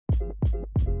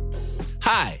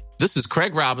Hi, this is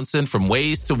Craig Robinson from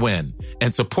Ways to Win,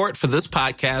 and support for this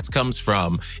podcast comes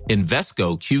from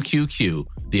Invesco QQQ,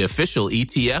 the official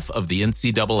ETF of the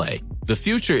NCAA. The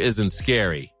future isn't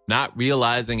scary. Not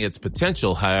realizing its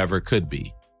potential, however, could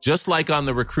be. Just like on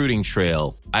the recruiting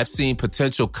trail, I've seen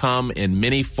potential come in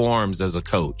many forms as a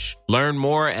coach. Learn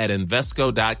more at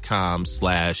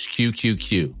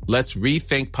Invesco.com/QQQ. Let's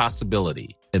rethink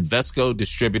possibility. Invesco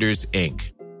Distributors,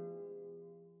 Inc.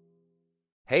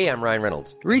 Hey, I'm Ryan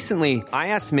Reynolds. Recently, I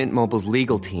asked Mint Mobile's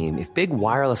legal team if big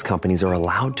wireless companies are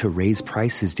allowed to raise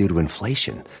prices due to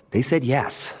inflation. They said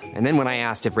yes. And then when I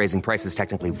asked if raising prices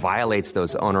technically violates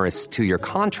those onerous two-year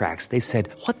contracts, they said,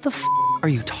 "What the f*** are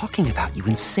you talking about, you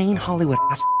insane Hollywood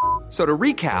ass?" So to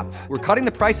recap, we're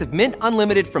cutting the price of Mint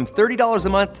Unlimited from $30 a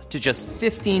month to just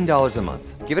 $15 a month.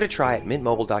 Give it a try at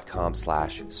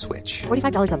mintmobile.com/switch.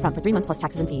 $45 up front for 3 months plus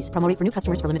taxes and fees. Promo rate for new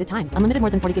customers for limited time. Unlimited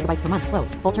more than 40 gigabytes per month.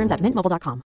 Slows full terms at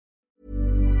mintmobile.com.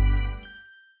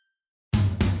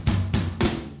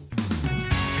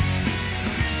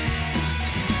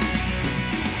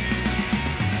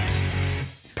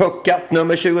 Puckat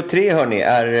nummer 23 hörni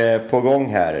är på gång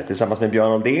här tillsammans med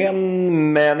Björn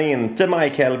Oldén, men inte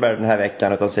Mike Hellberg den här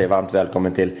veckan, utan säger varmt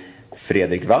välkommen till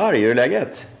Fredrik Varg. Hur är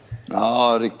läget?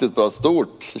 Ja, riktigt bra.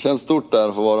 Stort. Det känns stort där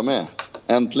att få vara med.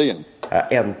 Äntligen. Ja,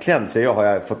 äntligen, så jag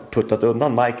har fått puttat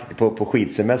undan Mike på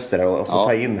skidsemester och fått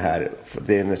ta in här.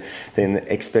 Det är en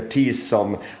expertis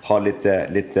som har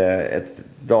lite ett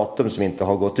datum som inte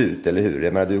har gått ut, eller hur?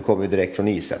 Jag menar, du kommer ju direkt från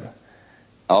isen.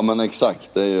 Ja, men exakt.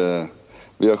 Det är ju...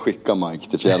 Vi har skickat Mike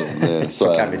till fjällen. Så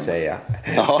kan vi säga.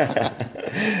 Ja.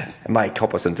 Mike,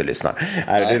 hoppas du inte lyssnar.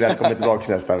 Du är välkommen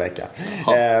tillbaka nästa vecka.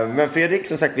 Men Fredrik,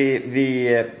 som sagt,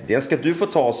 det ska du få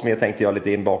ta oss med, tänkte jag,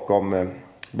 lite in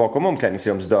bakom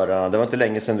omklädningsrumsdörrarna. Det var inte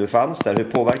länge sedan du fanns där. Hur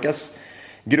påverkas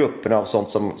grupperna av sånt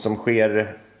som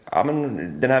sker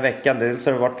den här veckan? Dels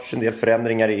har det varit en del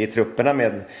förändringar i trupperna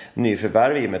med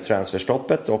nyförvärv med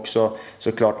transferstoppet. Också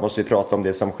såklart måste vi prata om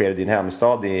det som sker i din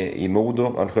hemstad i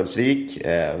Modo, Örnsköldsvik.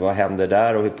 Vad händer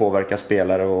där och hur påverkar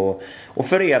spelare och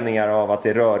föreningar av att det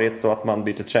är rörigt och att man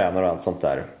byter tränare och allt sånt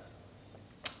där.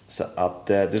 Så att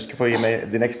du ska få ge mig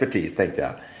din expertis, tänkte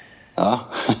jag. Ja.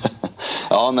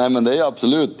 Ja, nej, men det är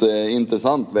absolut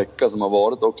intressant vecka som har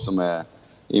varit också med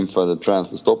inför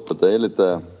transferstoppet.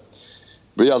 Det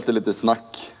blir alltid lite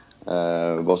snack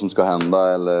vad som ska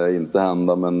hända eller inte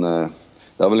hända, men det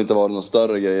har väl inte varit några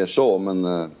större grejer så,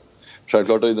 men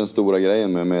självklart är det den stora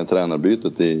grejen med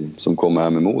tränarbytet som kommer här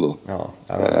med Modo. Ja,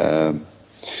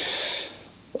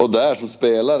 och där som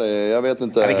spelare, jag vet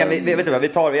inte.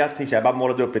 Jag bara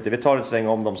målade upp lite. Vi tar en sväng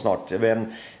om dem snart. Jag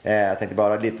tänkte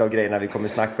bara lite av grejerna vi kommer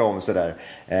snacka om sådär.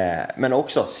 Men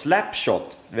också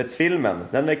Slapshot, vet filmen,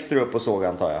 den växte upp och såg,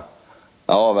 antar jag.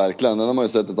 Ja, verkligen. Den har man ju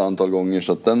sett ett antal gånger,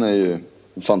 så att den är ju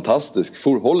fantastisk.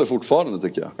 Håller fortfarande,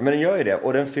 tycker jag. Ja, men den gör ju det.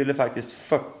 Och den fyller faktiskt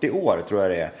 40 år, tror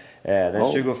jag det är.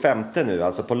 Den 25 nu,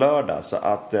 alltså på lördag. Så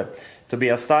att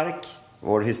Tobias Stark,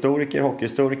 vår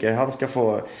hockeyhistoriker, han ska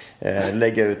få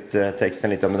lägga ut texten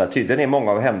lite om det där. Tydligen är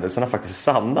många av händelserna faktiskt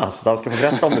sanna, så han ska få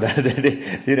berätta om det där. Det är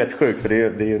ju rätt sjukt, för det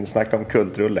är ju en snack om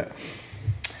kultrulle.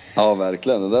 Ja,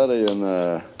 verkligen. Det där är ju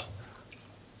en...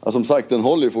 Ja, som sagt, den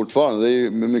håller ju fortfarande. Det är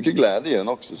ju mycket glädje i den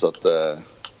också, så att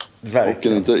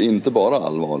och inte bara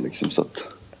allvar liksom, så att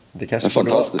det kanske är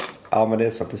fantastiskt. Ja, men det är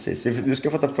så, precis. Du ska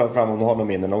få ta fram om du har någon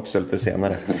minnen också lite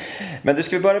senare. Men du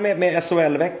ska vi börja med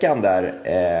SHL-veckan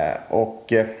där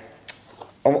och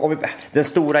den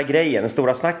stora grejen, den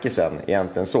stora snackisen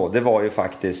egentligen så, det var ju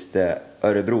faktiskt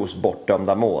Örebros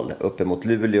bortdömda mål uppe mot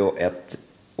Luleå. Ett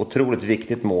otroligt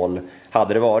viktigt mål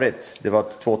hade det varit. Det var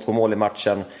ett 2-2 mål i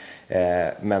matchen,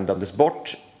 men dömdes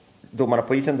bort. Domarna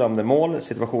på isen dömde mål.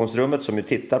 Situationsrummet, som ju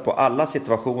tittar på alla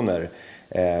situationer,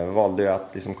 valde ju att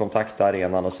liksom kontakta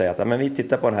arenan och säga att men vi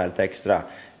tittar på den här lite extra,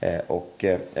 och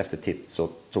efter titt så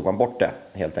tog man bort det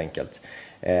helt enkelt.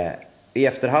 I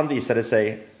efterhand visade det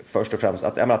sig först och främst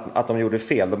att de gjorde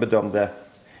fel. De bedömde,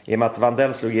 i och med att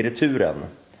Vandell slog i returen,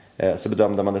 så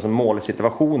bedömde man det som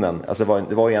målsituationen. Alltså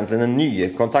det var egentligen en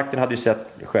ny. Kontakten hade ju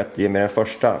skett i med den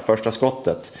första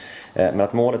skottet. Men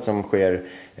att målet som sker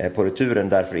på returen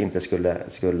därför inte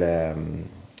skulle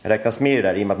räknas med i det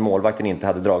där, i och med att målvakten inte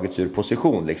hade dragits ur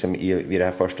position liksom vid det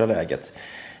här första läget.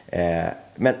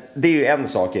 Men det är ju en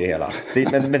sak i det hela.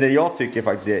 Men det jag tycker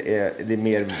faktiskt det är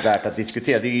mer värt att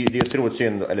diskutera. Det är ju otroligt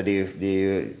synd, eller det är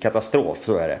ju katastrof,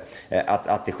 så är det.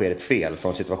 Att det sker ett fel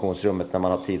från situationsrummet när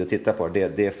man har tid att titta på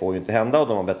det. Det får ju inte hända, och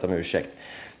de har bett om ursäkt.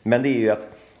 Men det är ju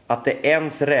att det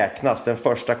ens räknas den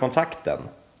första kontakten.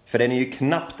 För den är ju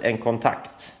knappt en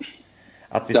kontakt.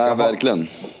 Att vi ska verkligen.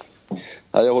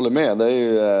 Ja, jag håller med.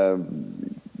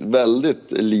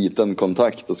 väldigt liten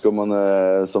kontakt. Och ska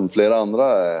man, som flera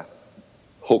andra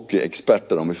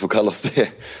hockeyexperter, om vi får kalla oss det,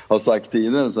 har sagt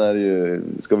tidigare, så är det ju,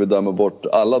 ska vi döma bort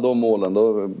alla de målen,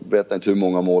 då vet jag inte hur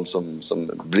många mål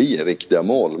som blir riktiga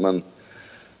mål. Men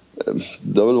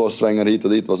det vill vara svängar hit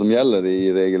och dit vad som gäller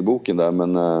i regelboken där.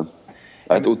 Men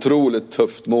ett otroligt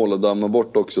tufft mål att döma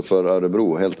bort också för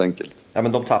Örebro, helt enkelt. Ja,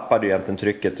 men de tappade ju egentligen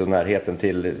trycket och närheten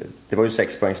till, det var ju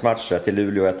 6-poängsmatch till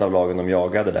Luleå, ett av lagen de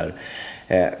jagade där.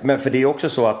 Men för det är också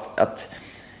så att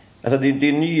alltså det är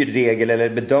en ny regel eller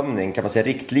bedömning, kan man säga,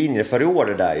 riktlinjer för i år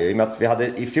det där ju. I och med att vi hade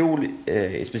i fjol,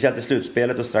 speciellt i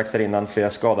slutspelet och strax där innan, flera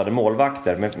skadade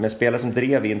målvakter med spelare som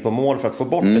drev in på mål för att få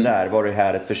bort det där, var det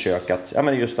här ett försök att, ja,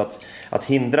 men just att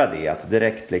hindra det, att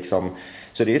direkt liksom.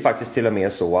 Så det är faktiskt till och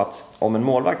med så att om en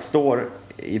målvakt står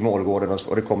i målgården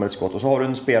och det kommer ett skott och så har du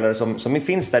en spelare som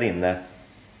finns där inne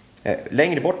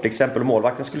längre bort, till exempel, och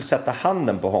målvakten skulle sätta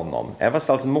handen på honom, även fast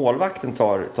alltså målvakten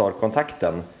tar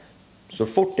kontakten, så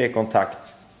fort det är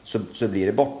kontakt så blir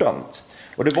det bortdömt.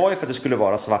 Och det var ju för att det skulle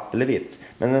vara svart eller vitt.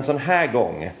 Men en sån här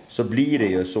gång så blir det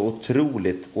ju så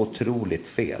otroligt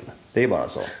fel. Det är bara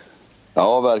så.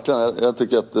 Ja, verkligen. Jag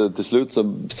tycker att till slut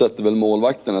så sätter väl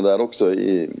målvakterna där också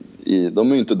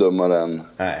de är ju inte dummare än...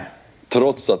 Nej.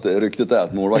 Trots att det ryktet är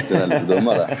att målvakten är lite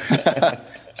dummare.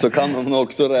 Så kan de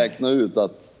också räkna ut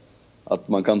att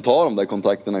man kan ta de där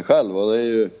kontakterna själv. Och det är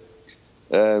ju...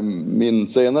 Min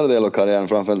senare del av karriären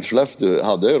framför Skellefteå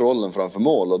hade ju rollen framför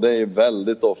mål, och det är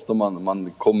väldigt ofta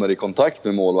man kommer i kontakt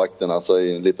med målvakterna, alltså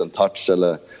i en liten touch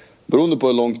eller beroende på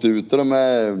hur långt ute de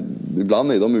är.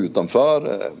 Ibland är de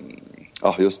utanför,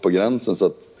 just på gränsen, så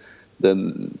att det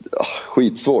är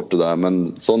skitsvårt det där.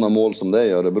 Men sådana mål som det är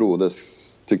i Örebro, det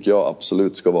tycker jag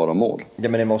absolut ska vara mål. Ja,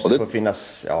 men det måste få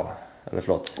finnas, eller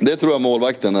förlåt. Det tror jag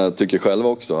målvakterna tycker själva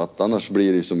också, att annars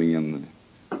blir det som ingen...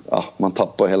 man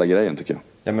tappar hela grejen, tycker jag.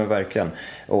 Ja, men verkligen.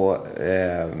 Och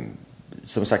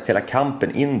som sagt, hela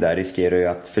kampen in där riskerar ju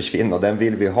att försvinna, och den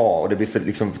vill vi ha. Och det blir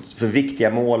för viktiga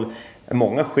mål.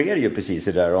 Många sker ju precis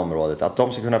i det där området. Att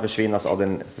de ska kunna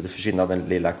försvinna av den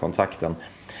lilla kontakten.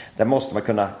 Där måste man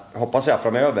kunna, hoppas jag,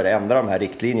 framöver ändra de här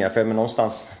riktlinjerna. För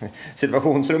någonstans,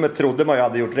 situationsrummet trodde man ju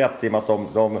hade gjort rätt, i och med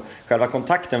att själva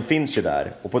kontakten finns ju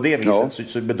där. Och på det viset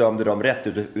så bedömde de rätt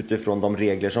utifrån de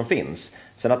regler som finns.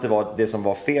 Sen att det som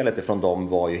var felet ifrån dem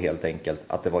var ju helt enkelt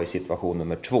att det var i situation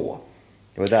nummer 2.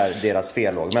 Det var där deras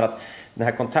fel låg. Men att den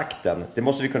här kontakten, det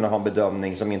måste vi kunna ha en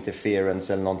bedömning som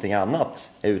interference eller någonting annat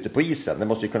är ute på isen. Det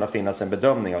måste ju kunna finnas en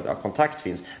bedömning av att kontakt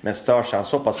finns. Men störs han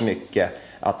så pass mycket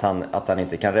att han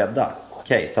inte kan rädda,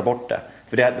 okej, ta bort det.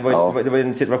 För det var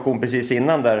en situation precis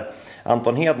innan där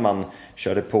Anton Hedman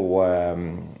körde på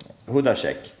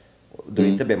Hudacek, då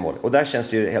inte blev mål. Och där känns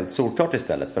det ju helt solklart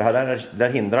istället. För där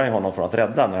hindrar ju honom från att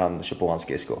rädda när han kör på hans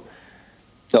skridsko.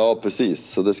 Ja,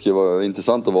 precis. Så det skulle vara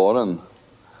intressant att vara en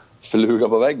fluga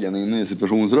på väggen inne i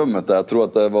situationsrummet där. Jag tror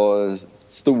att det var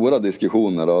stora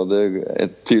diskussioner, och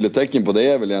ett tydligt tecken på det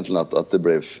är väl egentligen att det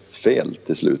blev fel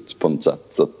till slut på något sätt.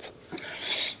 Så att,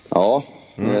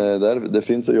 det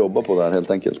finns att jobba på där,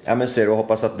 helt enkelt. Ja, men ser du, och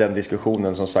hoppas att den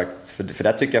diskussionen, som sagt, för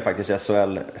där tycker jag faktiskt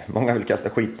SHL, många vill kasta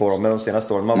skit på dem med de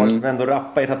senaste åren. Man var ändå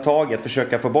rappa i att ta tag i att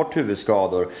försöka få bort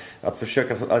huvudskador, att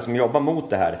försöka jobba mot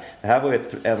det här. Det här var ju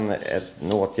en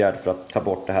åtgärd för att ta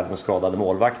bort det här med skadade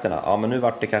målvakterna. Ja, men nu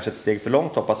vart det kanske ett steg för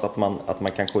långt. Hoppas att man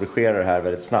kan korrigera det här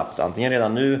väldigt snabbt, antingen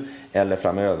redan nu eller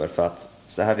framöver, för att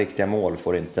så här viktiga mål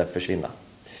får inte försvinna.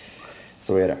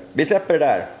 Så är det. Vi släpper det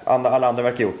där. Alla andra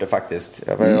verkar gjort det faktiskt.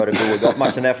 Jag var i Örebro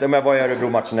matchen efter. Om jag var i Örebro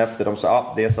matchen efter, de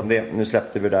sa det är som det. Nu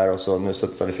släppte vi där, och så nu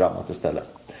studsar vi framåt istället.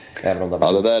 Även om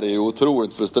det där är ju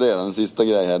otroligt frustrerande. Den sista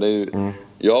grejen här, det är ju,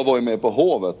 jag var ju med på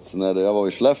Hovet när jag var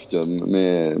i Skellefteå,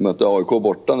 mötte AIK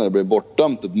borta, när det blev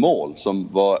bortdömt ett mål som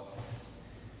var...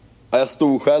 Jag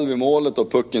stod själv i målet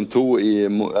och pucken tog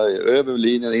över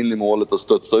linjen in i målet och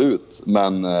studsade ut.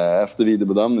 Men efter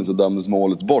videobedömning så dömdes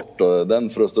målet bort. Och den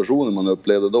frustrationen man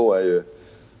upplevde då är ju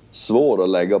svår att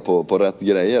lägga på rätt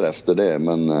grejer efter det.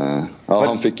 Men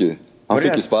han fick ju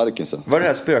sparken sen. Var det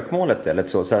här spökmålet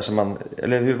eller så här som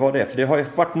eller hur var det? För det har ju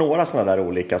varit några sådana där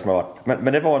olika som har varit.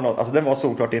 Men det var något, alltså den var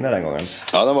såklart inne den gången.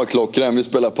 Ja, den var klockren. Vi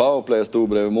spelade powerplay, stod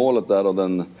bredvid målet där, och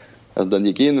den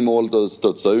gick in i målet och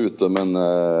studsade ut. Men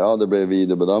det blev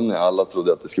videobedömning. Alla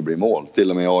trodde att det skulle bli mål, till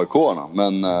och med AIK-arna.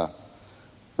 Men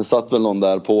det satt väl någon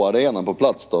där på arenan på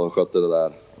plats då och skötte det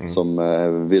där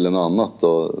som ville något annat.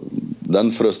 Och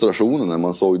den frustrationen när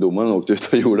man såg domaren åkte ut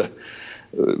och gjorde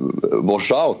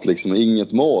wash out, liksom,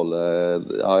 inget mål.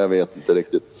 Jag vet inte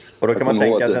riktigt. Och då kan man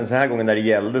tänka sen så här gången när det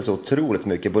gällde så otroligt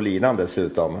mycket på linan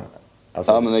dessutom.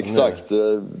 Alltså, men exakt.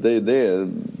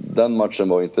 Den matchen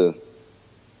var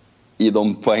i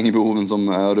de poängbehoven som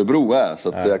Örebro är. Så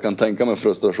att jag kan tänka mig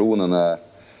frustrationen är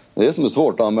det som är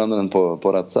svårt att använda den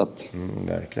på rätt sätt.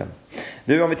 Verkligen.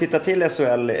 Du, om vi tittar till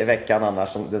SHL i veckan annars,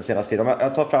 som den senaste tiden.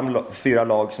 Jag tar fram 4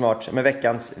 lag som har varit med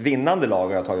veckans vinnande lag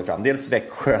har jag tagit fram. Dels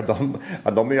Växjö,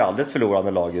 de är ju aldrig ett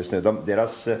förlorande lag just nu.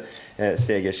 Deras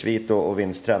segersvit och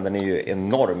vinsttrenden är ju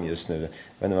enorm just nu.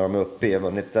 Men när de är uppe i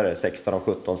vunnit 16 och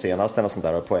 17 senast och sånt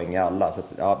där och poäng i alla. Så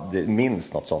att, ja, det är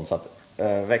minst något sånt. Så att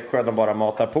Växjö, de bara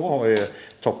matar på, har ju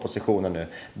topppositionen nu.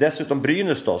 Dessutom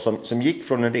Brynäs då, som gick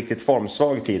från en riktigt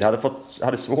formsvag tid,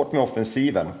 hade svårt med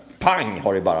offensiven. Pang,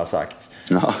 har det bara sagt.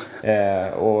 Ja.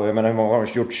 Och jag menar, hur många har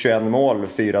gjort 21 mål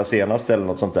 4 senaste eller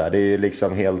något sånt där. Det är ju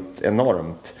liksom helt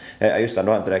enormt. Just det, då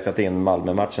har jag inte räknat in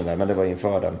Malmö-matchen där, men det var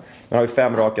inför den. Man har ju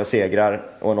 5 raka segrar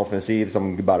och en offensiv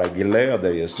som bara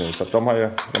glöder just nu. Så att de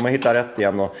har hittat rätt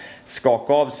igen och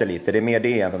skakat av sig lite. Det är mer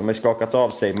det än. De har skakat av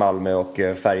sig Malmö och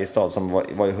Färjestad som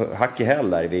var ju hack i häl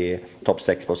där vid topp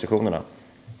 6-positionerna.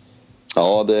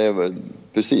 Ja, det är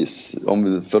precis.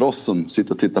 För oss som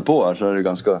sitter och tittar på här så är det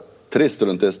ganska trist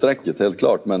runt det sträcket, helt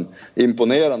klart. Men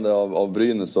imponerande av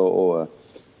Brynäs och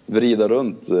vrida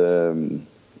runt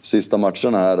sista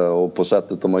matcherna här och på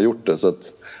sättet de har gjort det. Så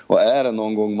att, och är det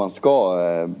någon gång man ska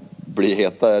bli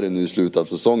heta är det nu i slutet av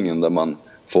säsongen där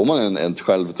får man en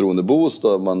självförtroende boost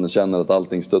och man känner att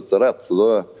allting studsar rätt. Så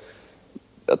då,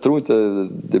 jag tror inte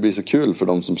det blir så kul för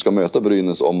de som ska möta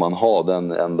Brynäs om man har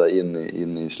den ända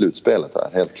in i slutspelet här,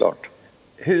 helt klart.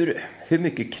 Hur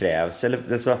mycket krävs,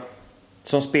 eller så,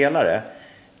 som spelare,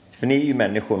 för ni är ju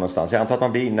människor någonstans. Jag antar att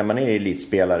man blir, när man är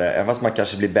elitspelare, även fast man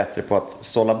kanske blir bättre på att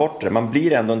sålla bort det, man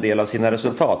blir ändå en del av sina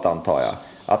resultat, antar jag.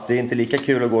 Att det är inte lika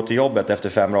kul att gå till jobbet efter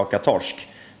 5 raka torsk.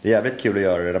 Det är jävligt kul att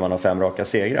göra det när man har 5 raka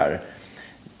segrar.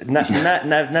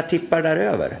 När tippar det där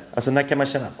över? Alltså när kan man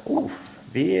känna,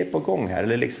 vi är på gång här,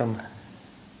 eller liksom...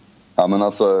 Ja, men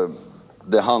alltså,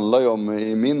 det handlar ju om,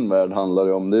 i min värld handlar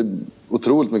det om, det är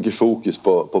otroligt mycket fokus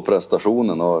på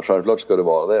prestationen, och självklart ska det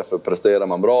vara det, för presterar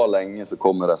man bra länge så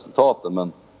kommer resultaten.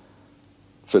 Men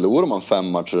förlorar man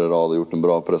 5 matcher i rad och gjort en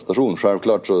bra prestation,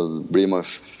 självklart så blir man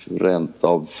rent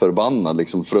av förbannad,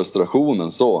 liksom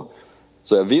frustrationen så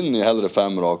jag vinner ju hellre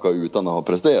 5 raka utan att ha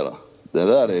presterat. Det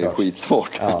där är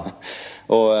skitsvårt. Ja.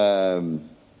 Och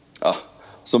ja,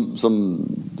 som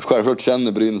självklart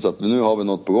känner Brynäs att nu har vi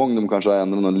något på gång. De kanske har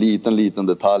ändrat någon liten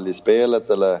detalj i spelet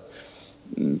eller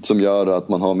som gör att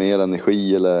man har mer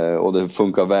energi och det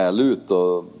funkar väl ut,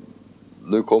 och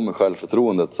nu kommer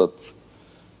självförtroendet. Så att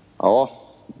ja,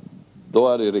 då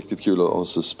är det riktigt kul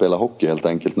att spela hockey helt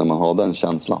enkelt när man har den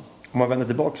känslan. Om man vänder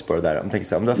tillbaka på det där, om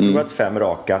du har förlorat 5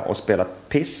 raka och spelat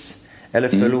piss, eller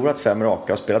förlorat 5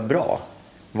 raka och spelat bra,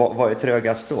 vad är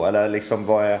trögast då? Eller liksom,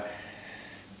 vad är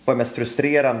mest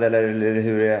frustrerande, eller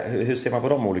hur ser man på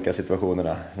de olika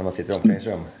situationerna när man sitter i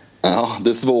omklädningsrum? Ja,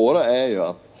 det svåra är ju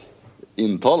att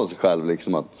intala sig själv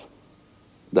liksom att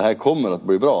det här kommer att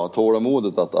bli bra.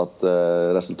 Tålamodet att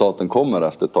resultaten kommer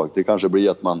efter ett tag. Det kanske blir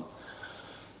att man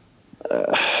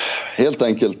helt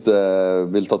enkelt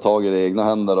vill ta tag i det egna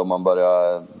händer, och man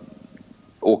börjar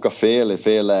åka fel i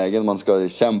fel lägen. Man ska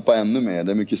kämpa ännu mer.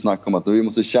 Det är mycket snack om att vi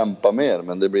måste kämpa mer,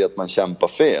 men det blir att man kämpar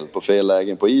fel på fel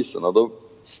lägen på isen, och då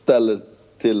ställer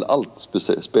till allt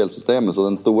spelsystemet. Så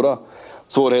den stora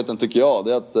svårigheten tycker jag,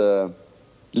 det är att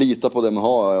lita på det man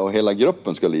har, och hela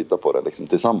gruppen ska lita på det liksom,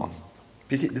 tillsammans.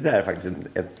 Precis, det där är faktiskt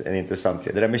en intressant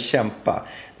grej. Det där med kämpa,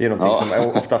 det är någonting som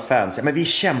ofta fans säger, men vi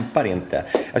kämpar inte.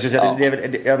 Jag skulle säga,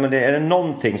 är det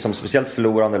någonting som speciellt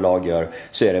förlorande lag gör,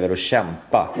 så är det väl att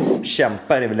kämpa.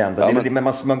 Kämpa är det väl ändå.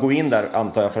 Men man går in där,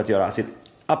 antar jag, för att göra sitt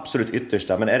absolut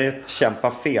yttersta. Men är det ett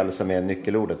kämpa fel som är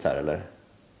nyckelordet här, eller?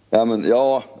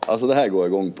 Ja, alltså det här går jag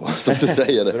igång på, som du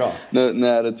säger det.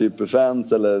 När det typ är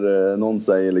fans eller någon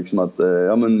säger liksom att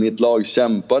men mitt lag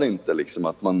kämpar inte, liksom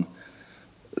att man,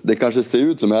 det kanske ser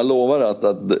ut som, jag lovar att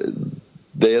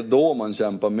det är då man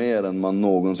kämpar mer än man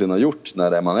någonsin har gjort,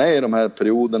 när man är i de här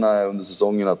perioderna under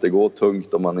säsongen att det går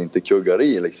tungt och man inte kuggar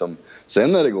i liksom.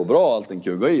 Sen när det går bra, allting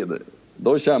kuggar i det,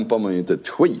 då kämpar man ju inte ett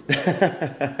skit.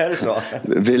 Är det så?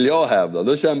 Vill jag hävda.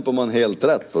 Då kämpar man helt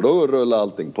rätt, för då rullar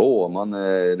allting på. Man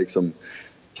är liksom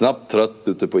knappt trött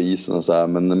ute på isen och så här.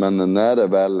 Men när det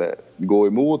väl går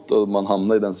emot och man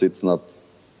hamnar i den sitsen att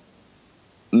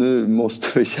nu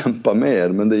måste vi kämpa mer,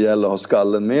 men det gäller att ha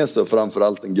skallen med sig och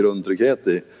framförallt en grundtrygghet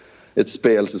i ett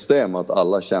spelsystem, att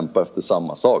alla kämpar efter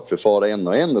samma sak. För fara en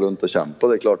och en runt och kämpa,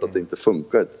 det är klart att det inte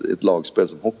funkar ett lagspel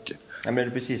som hockey. Ja, men det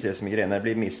är precis det som är grejen. När det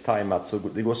blir misstimat, så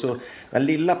det går så, den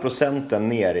lilla procenten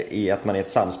ner i att man är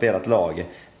ett samspelat lag,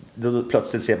 då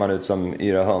plötsligt ser man ut som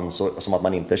yra höns och som att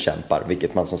man inte kämpar,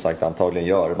 vilket man som sagt antagligen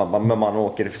gör. Man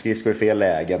åker skridskor i fel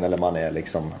lägen, eller man är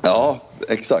liksom... Ja,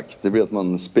 exakt. Det blir att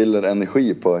man spiller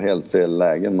energi på helt fel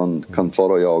lägen. Man kan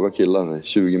fara och jaga killar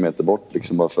 20 meter bort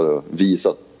liksom, bara för att visa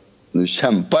att nu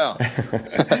kämpar jag.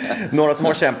 Några som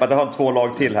har kämpat, det har 2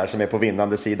 lag till här som är på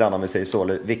vinnande sidan, om vi säger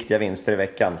så. Viktiga vinster i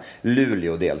veckan.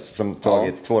 Luleå dels, som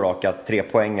tagit 2 raka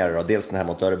 3-poängare då. Dels den här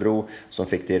mot Örebro som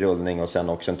fick det i rullning, och sen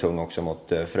också en tung också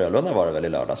mot Frölunda var det väl i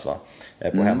lördags, va?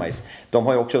 På hemmais. De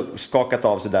har ju också skakat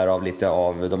av sig där av lite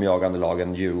av de jagande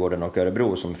lagen Djurgården och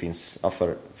Örebro som finns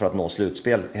för att nå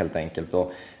slutspel helt enkelt.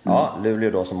 Och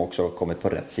Luleå då som också kommit på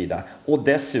rätt sida. Och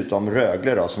dessutom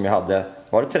Rögle då som ju hade,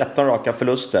 var det 13 raka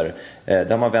förluster. Där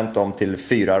har man vänt om till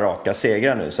 4 raka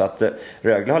segrar nu. Så att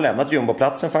Rögle har lämnat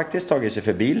jumboplatsen faktiskt, tagit sig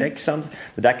förbi Leksand.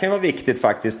 Det där kan ju vara viktigt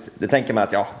faktiskt. Det tänker man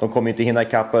att de kommer inte hinna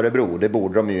ikapp Örebro. Det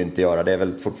borde de ju inte göra. Det är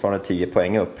väl fortfarande 10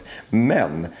 poäng upp.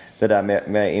 Men det där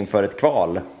med inför ett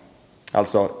kval.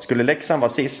 Alltså skulle Leksand vara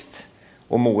sist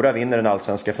och Mora vinner den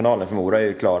allsvenska finalen, för Mora är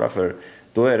ju klara, för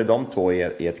då är det de 2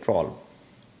 i ett kval.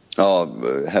 Ja,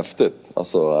 häftigt.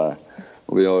 Alltså,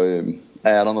 och vi har ju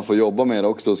äran att få jobba med det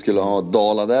också. Skulle ha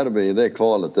Dala-derby i det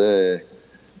kvalet. Det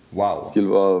skulle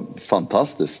vara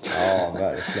fantastiskt. Ja,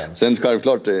 verkligen. Sen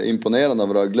självklart är det imponerande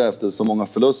av Rögle efter så många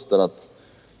förluster att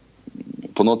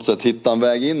på något sätt hitta en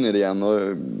väg in i det igen. Och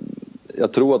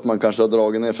jag tror att man kanske har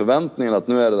dragit ner förväntningarna att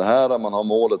nu är det här, man har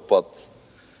målet på att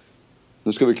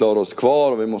nu ska vi klara oss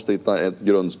kvar och vi måste hitta ett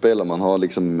grundspel. Man har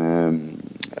liksom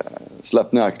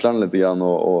släppt ner axlarna lite grann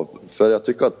och för jag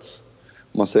tycker att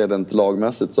om man ser det inte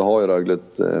lagmässigt så har ju Rögle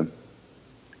ett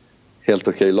helt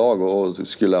okej lag och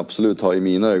skulle absolut ha i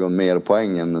mina ögon mer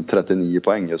poäng än 39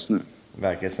 poäng just nu.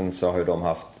 Verkligen så har ju de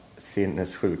haft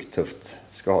sinnessjukt tufft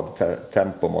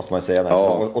skadetempo måste man säga.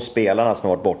 Och spelarna som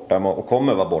har varit borta och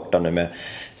kommer vara borta nu med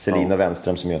Selin och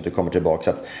Wenström som ju inte kommer tillbaka.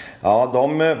 Så att,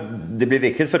 det blir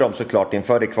viktigt för dem såklart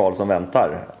inför det kval som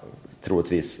väntar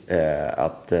troligtvis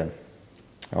att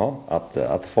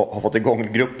ha fått igång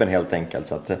gruppen helt enkelt.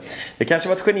 Så att, det kanske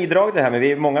var ett genidrag det här,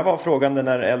 men många var frågande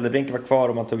när Eldebrink var kvar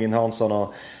och man tog in Hansson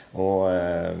och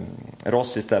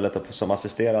Ross istället som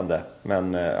assisterande.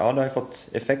 Men det har ju fått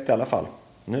effekt i alla fall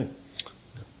nu.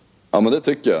 Ja, men det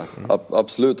tycker jag.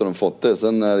 Absolut har de fått det.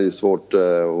 Sen är det ju svårt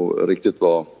att riktigt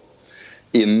vara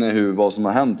inne vad som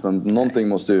har hänt. Men någonting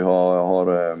måste ju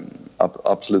ha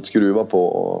absolut skruva på.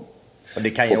 Och det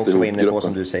kan jag också vara inne på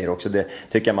som du säger också. Det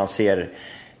tycker jag man ser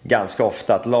ganska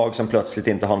ofta. Att lag som plötsligt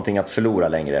inte har någonting att förlora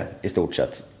längre i stort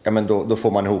sett. Ja, men då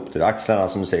får man ihop det. Axlarna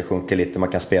som du säger sjunker lite. Man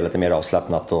kan spela lite mer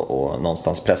avslappnat och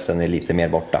någonstans pressen är lite mer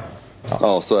borta.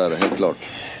 Ja, så är det helt klart.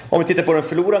 Om vi tittar på den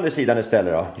förlorande sidan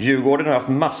istället då. Djurgården har haft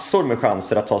massor med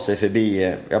chanser att ta sig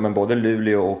förbi både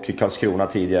Luleå och Karlskrona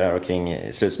tidigare här kring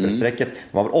slutspelssträcket.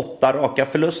 De har väl 8 raka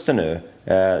förluster nu.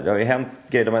 Det har ju hänt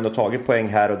grejer, de har ändå tagit poäng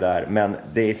här och där. Men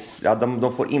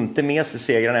de får inte med sig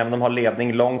segrarna även om de har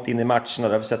ledning långt in i matcherna. Det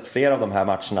har vi sett flera av de här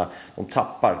matcherna. De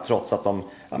tappar trots att de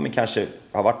kanske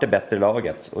har varit det bättre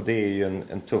laget. Och det är ju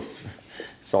en tuff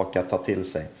sak att ta till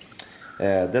sig.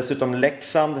 Dessutom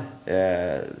Leksand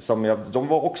de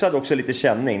hade också lite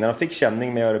känning. När de fick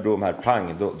känning med Örebro här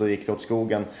pang, då gick det åt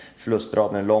skogen.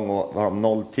 Förlustraden är lång och var de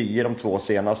 0-10 de 2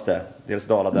 senaste. Dels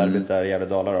Dala-derbyt där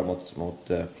Gävle-Dala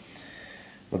mot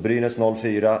Brynäs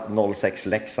 0-4, 0-6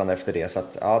 Leksand efter det. Så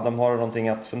att de har någonting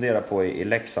att fundera på i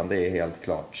Leksand, det är helt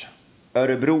klart.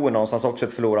 Örebro är någonstans också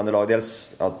ett förlorande lag.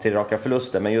 Dels till raka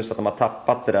förluster, men just att de har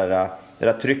tappat det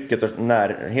där trycket och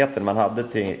närheten man hade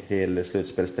till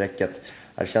slutspelsträcket.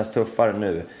 Det känns tuffare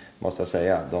nu, måste jag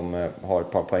säga. De har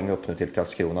ett par poäng upp nu till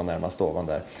Karlskrona närmast ovan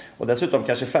där. Och dessutom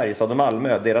kanske Färjestad och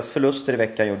Malmö. Deras förluster i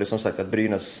veckan gjorde som sagt att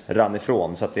Brynäs rann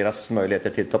ifrån. Så att deras möjligheter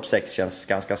till topp 6 känns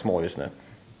ganska små just nu.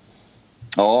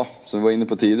 Ja, som vi var inne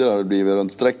på tidigare har det blivit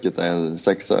runt strecket.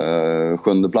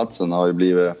 7:e platsen har ju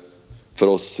blivit för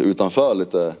oss utanför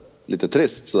lite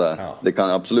trist sådär. Ja. Det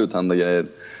kan absolut hända grejer.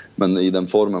 Men i den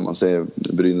formen man ser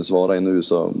Brynäs vara i nu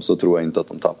så tror jag inte att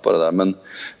de tappar det där. Men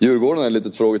Djurgården är ett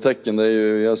litet frågetecken. Det är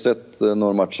ju, jag har sett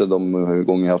några matcher de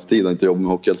gånger jag haft tid och inte jobbat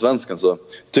med Hockeyallsvenskan, så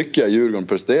tycker jag Djurgården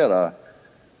presterar.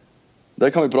 Där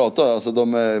kan vi prata. Alltså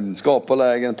de skapar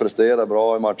lägen, presterar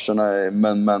bra i matcherna.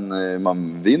 Men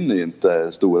man vinner ju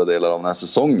inte stora delar av den här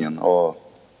säsongen. Och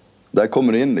där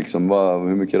kommer det in liksom,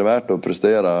 hur mycket är det värt att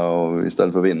prestera och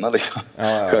istället för att vinna liksom.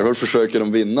 Ja. Självklart försöker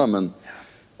de vinna, men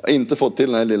inte fått till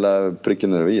den här lilla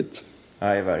pricken över vit.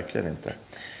 Nej, verkligen inte.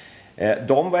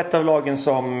 De var ett av lagen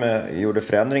som gjorde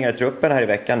förändringar i truppen här i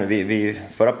veckan.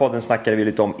 Förra podden snackade vi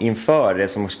lite om inför det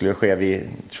som skulle ske vid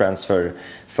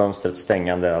transferfönstrets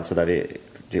stängande, alltså där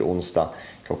vid onsdag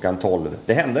klockan 12.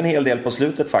 Det hände en hel del på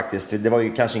slutet faktiskt. Det var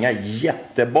ju kanske inga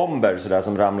jättebomber så där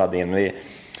som ramlade in.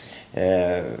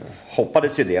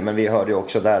 hoppades ju det, men vi hörde ju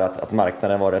också där att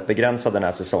marknaden var rätt begränsad den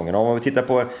här säsongen. Om vi tittar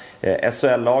på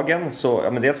SHL-lagen så,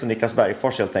 ja, men dels Niklas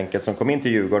Bergfors helt enkelt, som kom in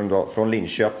till Djurgården då, från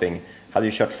Linköping, hade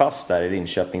ju kört fast där i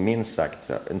Linköping minst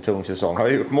sagt, en tung säsong. Har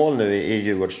ju gjort mål nu i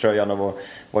Djurgårdströjan och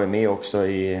var ju med också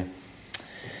i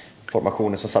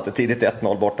formationen som satte tidigt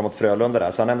 1-0 borta mot Frölunda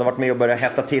där. Så han har ändå varit med och börjat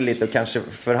hetta till lite, och kanske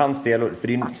för hans del, för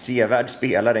det är en sevärd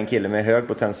spelare, en kille med hög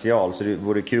potential, så det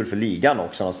vore kul för ligan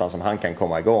också någonstans om han kan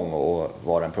komma igång och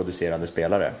vara en producerande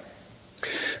spelare.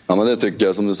 Ja, men det tycker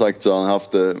jag. Som du sagt så har han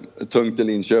haft det tungt i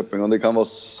Linköping, och det kan vara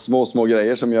små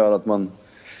grejer som gör att man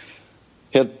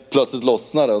helt plötsligt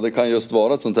lossnar, och det kan just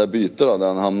vara ett sånt här byte då, där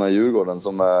han hamnar i Djurgården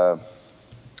som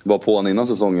var på han innan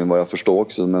säsongen, vad jag förstår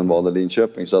också, men valde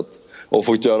Linköping. Så att, och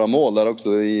fått göra mål där också.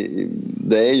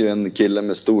 Det är ju en kille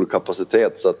med stor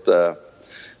kapacitet, så att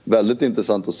väldigt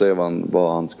intressant att se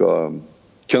vad han ska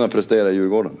kunna prestera i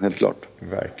Djurgården, helt klart.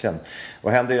 Verkligen.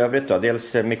 Vad händer i övrigt då?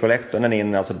 Dels Mikko Lehtonen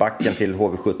in, alltså backen till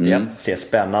HV71, ser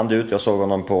spännande ut. Jag såg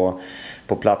honom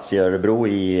på plats i Örebro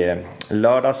i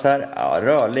lördags här. Ja,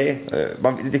 rörlig.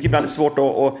 Det är ibland svårt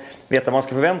att veta vad man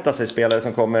ska förvänta sig. Spelare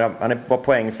som kommer, han var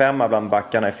poängfemma bland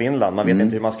backarna i Finland. Man vet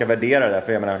inte hur man ska värdera det.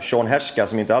 För jag menar, Sean Herska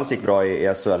som inte alls gick bra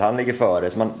i SHL, han ligger före.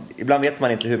 Så ibland vet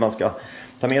man inte hur man ska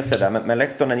ta med sig det. Men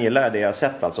Lehtonen gillar det jag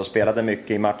sett. Alltså spelade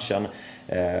mycket i matchen.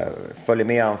 Följer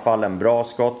med anfallen, bra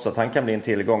skott. Så att han kan bli en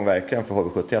tillgång verkligen för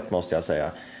HV71, måste jag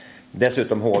säga.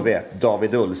 Dessutom HV,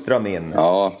 David Ullström in.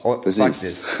 Ja, och precis.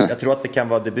 Faktiskt, jag tror att det kan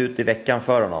vara debut i veckan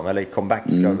för honom. Eller comeback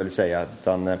ska jag väl säga.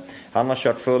 Utan, han har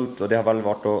kört fullt, och det har väl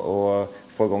varit att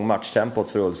få igång matchtempot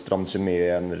för Ullström, som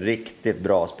är en riktigt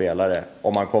bra spelare.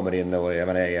 Om han kommer in och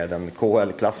är den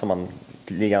KL-klass som han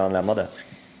ligan lämnade.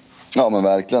 Ja, men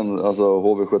verkligen. Alltså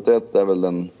HV71 är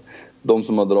väl de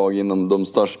som har dragit in de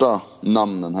största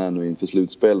namnen här nu inför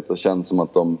slutspelet. Och känns som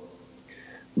att de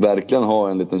verkligen har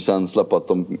en liten känsla på att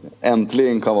de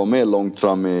äntligen kan vara med långt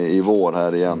fram i vår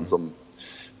här igen,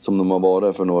 som de har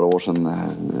varit för några år sedan.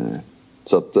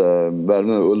 Så att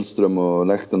värvningen Ullström och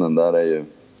Lehtonen där är ju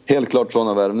helt klart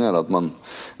sådana värvningar att man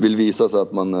vill visa sig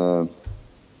att man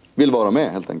vill vara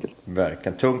med, helt enkelt.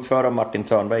 Verkligen. Tungt för dem. Martin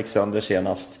Törnberg gick sönder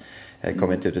senast.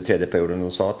 Kom inte ut i tredje perioden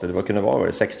och sa att det kunde vara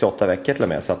 6-8 veckor till och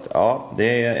med. Så att, ja,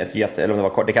 det är ett eller om det var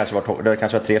kort, det kanske var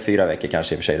 3-4 veckor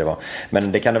kanske i och för sig det var.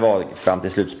 Men det kan det vara fram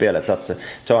till slutspelet. Så att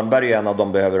Törnberg är en av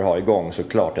de behöver ha igång,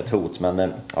 såklart ett hot.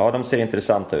 Men ja, de ser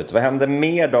intressanta ut. Vad händer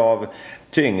med av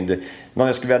tyngd? Någon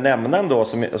jag skulle vilja nämna ändå,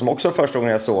 som också första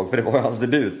gången jag såg, för det var hans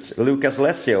debut, Lucas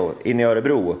Lessio in i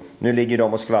Örebro. Nu ligger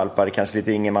de och skvalpar kanske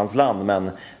lite ingenmansland, men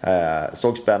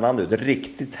såg spännande ut.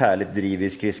 Riktigt härligt driv i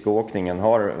skridskoåkningen,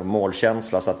 har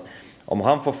målkänsla, så att om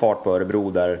han får fart på Örebro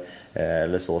där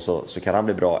eller så kan han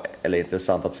bli bra. Eller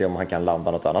intressant att se om han kan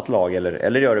landa något annat lag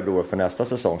eller i Örebro för nästa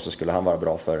säsong, så skulle han vara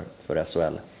bra för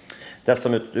SHL.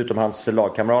 Dessutom hans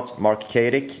lagkamrat Mark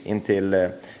Keirik in till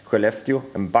Skellefteå,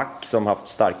 en back som haft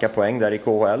starka poäng där i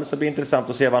KHL, så det blir intressant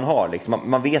att se vad han har. Liksom,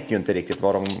 man vet ju inte riktigt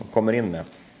vad de kommer in med.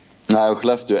 Nej, och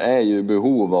Skellefteå är ju i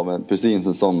behov av precis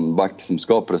en sån back som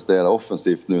ska prestera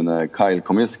offensivt nu när Kyle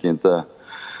Komiski inte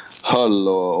höll.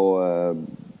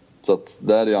 Så att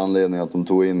där är anledningen att de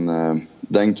tog in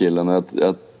den killen. Och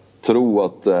jag tror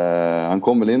att han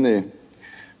kommer in i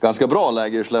ganska bra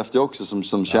läge i Skellefteå också,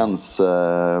 som känns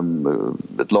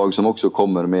ett lag som också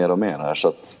kommer mer och mer här. Så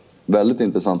att väldigt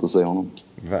intressant att se honom.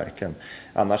 Verkligen.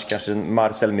 Annars kanske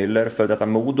Marcel Müller, för detta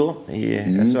Modo i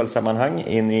SHL-sammanhang,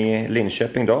 in i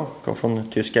Linköping då. Kom från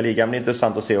tyska ligan. Det är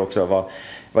intressant att se också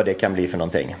vad det kan bli för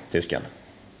någonting, tysken.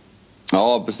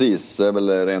 Ja, precis. Det är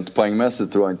väl rent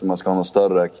poängmässigt tror jag inte man ska ha några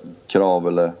större krav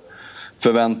eller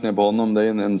förväntningar på honom. Det är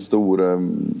en stor,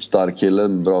 stark kille,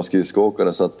 bra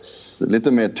skridskåkare, så att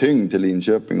lite mer tyngd till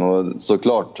Linköping. Och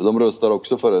såklart, de röstar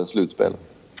också för slutspelet.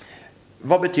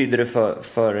 Vad betyder det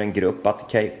för en grupp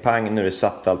att pang, nu är det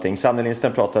satt allting? Sanne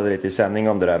Lindström pratade lite i sändning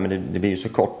om det där, men det blir ju så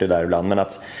kort det där ibland. Men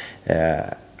att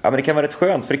men det kan vara rätt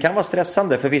skönt, för det kan vara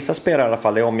stressande för vissa spelare i alla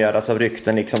fall. Det omgärdas av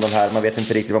rykten, liksom de här, man vet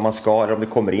inte riktigt vad man ska, eller om det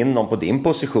kommer in någon på din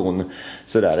position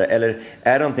sådär. Eller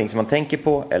är det någonting som man tänker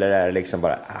på, eller är det liksom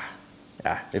bara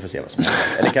vi får se vad som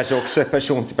händer. Eller kanske också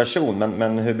person till person,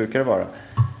 men hur brukar det vara?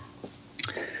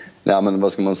 Ja, men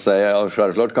vad ska man säga? Ja,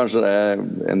 självklart kanske det är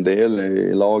en del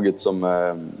i laget som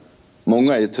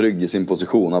många är trygg i sin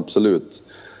position, absolut.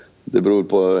 Det beror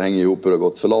på att hänga ihop hur det har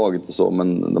gått för laget och så.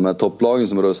 Men de här topplagen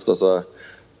som röstar, så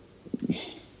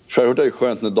självklart är det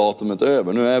skönt när datumet är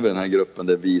över. Nu är vi den här gruppen,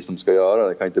 det är vi som ska göra.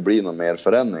 Det kan inte bli några mer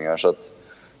förändringar. Så att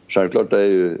självklart är det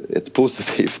ju ett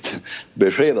positivt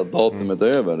besked att datumet är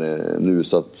över nu.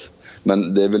 Så att,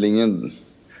 men det är väl ingen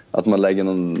att man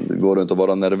går runt och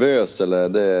vara nervös, eller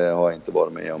det har jag inte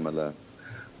varit med om. Eller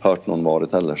hört någon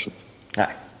varit heller. Så. Nej,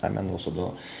 men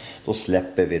då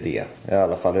släpper vi det. I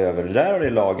alla fall över det där, och det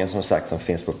är lagen som sagt som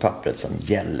finns på pappret som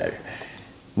gäller.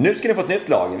 Nu ska ni få ett nytt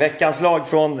lag. Veckans lag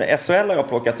från SHL har jag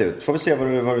plockat ut. Får vi se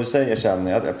vad du säger sen.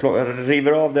 Jag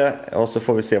river av det och så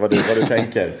får vi se vad du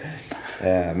tänker.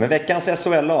 Men veckans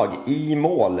SHL-lag i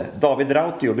mål. David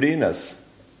Rautio, Brynäs.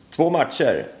 2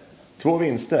 matcher, 2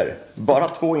 vinster. Bara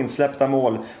 2 insläppta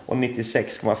mål och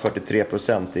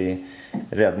 96,43% i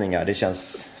räddningar. Det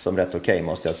känns som rätt okej,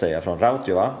 måste jag säga. Från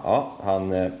Rautio, va? Ja,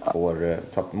 han får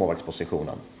ta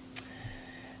målvaktspositionen.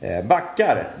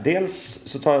 Backar. Dels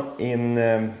så tar in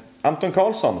Anton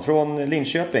Karlsson från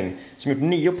Linköping som gjort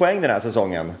 9 poäng den här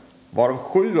säsongen. Varav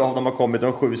 7 av dem har kommit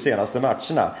de 7 senaste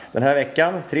matcherna. Den här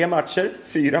veckan 3 matcher,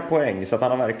 4 poäng. Så att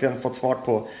han har verkligen fått fart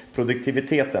på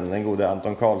produktiviteten, den gode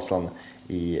Anton Karlsson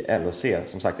i LHC.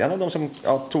 Som sagt, en av de som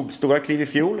tog stora kliv i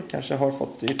fjol kanske har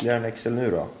fått ytterligare en växel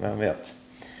nu då, vem vet.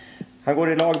 Han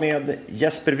går i lag med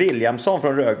Jesper Williamson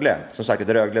från Rögle. Som sagt, ett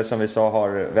Rögle som vi sa har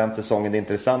vänt säsongen. Det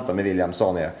intressanta med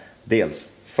Williamson är dels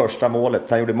första målet.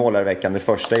 Han gjorde mål här i veckan, det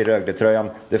första i Rögle-tröjan.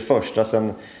 Det första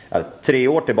sedan 3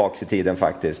 år tillbaka i tiden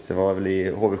faktiskt. Det var väl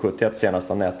i HV71 senast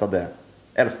han nätade.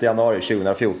 11 januari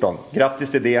 2014.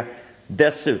 Grattis till det.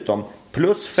 Dessutom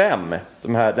 +5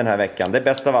 den här veckan. Det är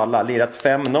bäst av alla. Lirat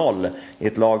 5-0 i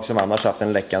ett lag som annars haft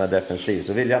en läckande defensiv.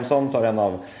 Så Williamson tar en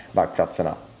av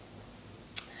backplatserna.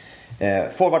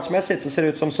 Forwardsmässigt så ser det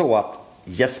ut som så att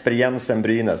Jesper Jensen,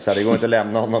 Brynäs, det går inte att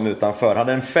lämna honom utanför. Han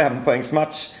hade en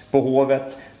 5-poängsmatch på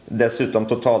Hovet. Dessutom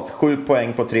totalt 7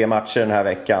 poäng på 3 matcher den här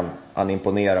veckan. Han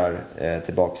imponerar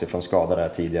tillbaka från skada där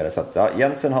tidigare. Så att,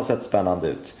 Jensen har sett spännande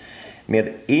ut.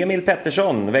 Med Emil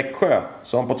Pettersson, Växjö,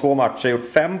 som på 2 matcher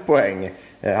gjort 5 poäng.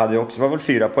 Hade ju också, var väl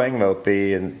 4 poäng var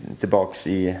uppe tillbaks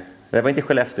i... Det var inte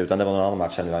Skellefteå utan det var någon annan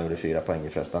match nu han gjorde 4 poäng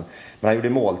förresten. Men han gjorde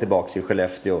mål tillbaka i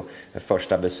Skellefteå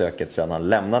första besöket sedan han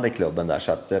lämnade klubben där.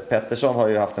 Så att Pettersson har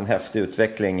ju haft en häftig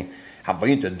utveckling. Han var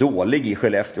ju inte dålig i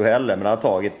Skellefteå heller, men han har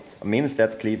tagit minst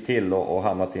ett kliv till och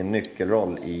hamnat i en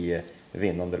nyckelroll i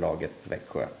vinnande laget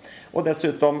Växjö. Och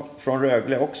dessutom från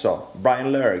Rögle också,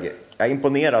 Brian Lurg. Jag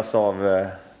imponeras av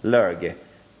Lurg.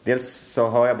 Dels så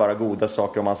hör jag bara goda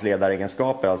saker om hans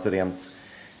ledaregenskaper, alltså rent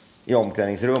i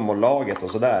omklädningsrum och laget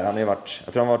och sådär. Han har varit,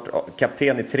 jag tror han har varit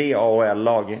kapten i 3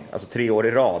 AHL-lag, alltså 3 år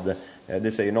i rad.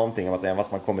 Det säger någonting om att även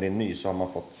fast man kommer in ny så har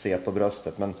man fått se på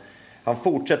bröstet. Men han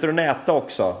fortsätter att näta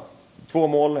också. 2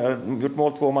 mål, gjort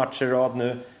mål 2 matcher i rad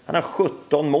nu. Han har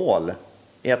 17 mål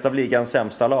i ett av ligans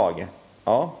sämsta lag.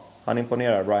 Ja, han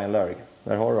imponerar, Brian Lurg.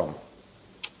 Där har de.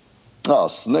 Ja,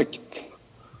 snyggt.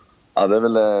 Ja, det är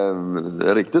väl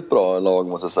ett riktigt bra lag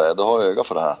måste jag säga. Du har öga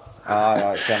för det här. Ja,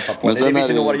 jag kämpar på. Men det finns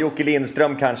ju några, Jocke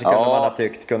Lindström kanske kunde man ha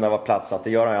tyckt kunde vara platsat. Det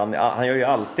gör han gör ju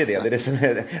alltid det. Det är det som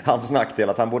är hans nackdel,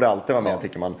 att han borde alltid vara med,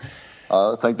 tycker man. Ja,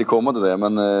 jag tänkte komma till det,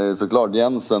 men såklart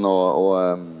Jensen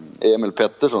och Emil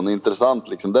Pettersson är intressant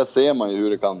liksom. Där ser man ju hur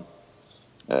det kan,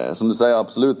 som du säger,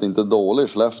 absolut inte dålig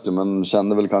Skellefteå, men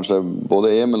kände väl kanske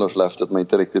både Emil och Skellefteå att man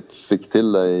inte riktigt fick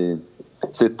till det i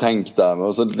sitt tänk där.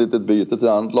 Och så ett litet byte till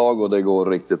annat lag och det går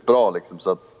riktigt bra liksom.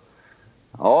 Så att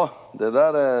ja, det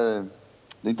där är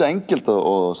inte enkelt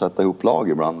att sätta ihop lag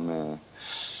ibland med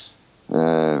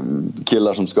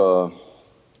killar som ska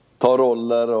ta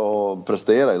roller och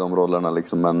prestera i de rollerna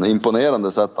liksom. Men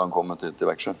imponerande sätt han kommer till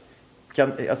Växjö.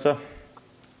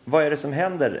 Vad är det som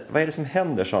händer? Vad är det som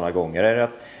händer sådana gånger? Är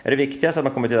det viktigast att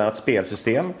man kommer till ett annat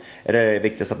spelsystem? Är det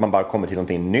viktigast att man bara kommer till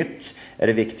någonting nytt? Är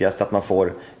det viktigast att man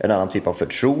får en annan typ av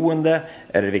förtroende?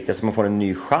 Är det viktigast att man får en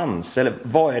ny chans? Eller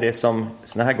vad är det som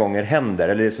såna här gånger händer?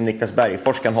 Eller det som Niklas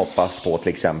Bergfors kan hoppas på till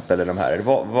exempel? Eller de här?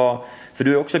 För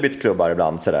du har också bytt klubbar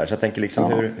ibland sådär. Så jag tänker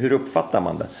liksom, hur uppfattar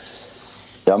man det?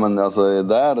 Ja, men alltså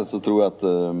där så tror jag att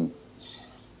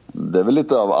det är väl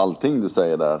lite av allting du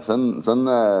säger där. Sen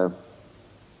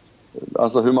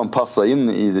alltså hur man passar in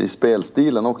i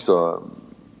spelstilen också,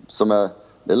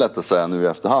 det är lätt att säga nu i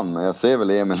efterhand, men jag ser väl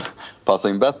Emil passa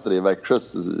in bättre i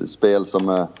Växjös spel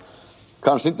som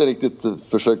kanske inte riktigt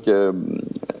försöker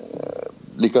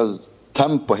lika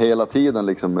tempo hela tiden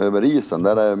liksom över isen.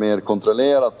 Där är det mer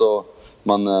kontrollerat och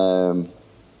man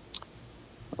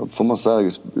får man säga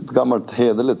ett gammalt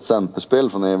hederligt centerspel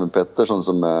från Emil Pettersson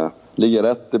som ligger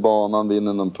rätt i banan,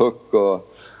 vinner någon puck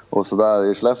och sådär.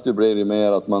 I Skellefteå blir det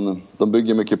mer att de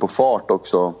bygger mycket på fart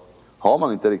också. Har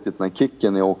man inte riktigt den här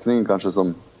kicken i åkningen kanske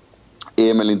som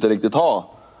Emil inte riktigt har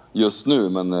just nu,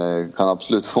 men kan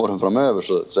absolut få den framöver.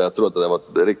 Så jag tror att det var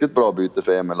ett riktigt bra byte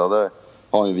för Emil och det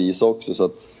har han ju visat också. Så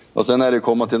att, och sen är det att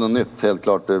komma till något nytt, helt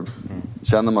klart.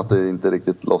 Känner man att det inte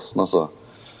riktigt lossnar så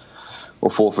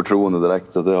och få förtroende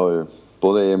direkt. Så det har ju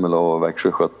både Emil och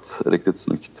Växjö skött riktigt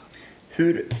snyggt.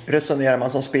 Hur resonerar man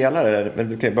som spelare? Men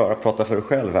du kan ju bara prata för dig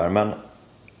själv här. Men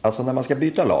alltså när man ska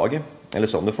byta lag, eller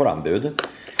så, om du får anbud.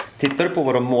 Tittar du på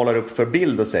vad de målar upp för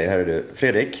bild och säger, här du,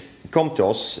 Fredrik, kom till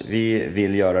oss, vi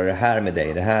vill göra det här med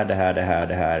dig, det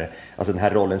här. Alltså den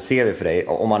här rollen ser vi för dig,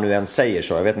 om man nu ens säger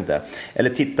så, jag vet inte. Eller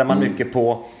tittar man mycket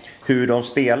på hur de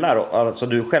spelar, alltså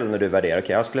du själv när du värderar,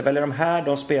 okej, jag skulle välja de här,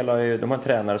 de spelar ju, de har en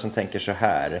tränare som tänker så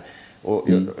här. Och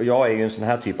jag är ju en sån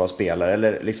här typ av spelare.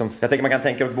 Eller liksom, jag tänker man kan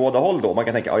tänka åt båda håll då. Man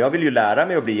kan tänka, ja, jag vill ju lära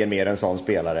mig att bli mer en sån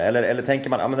spelare. Eller tänker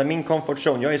man, ja men min comfort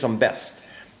zone, jag är som bäst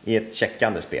i ett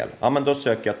checkande spel. Ja men då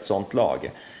söker jag ett sånt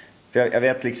lag. För jag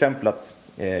vet till exempel att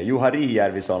Johari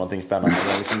Järvi sa någonting spännande.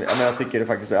 Men jag tycker det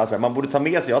faktiskt, alltså, man borde ta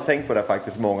med sig, jag har tänkt på det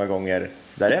faktiskt många gånger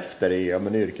därefter i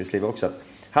yrkesliv också. Att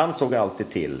han såg alltid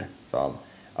till, sa han,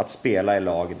 att spela i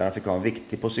lag där han fick ha en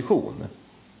viktig position.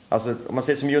 Alltså om man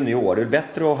säger som junior, det är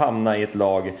bättre att hamna i ett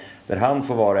lag där han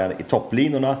får vara i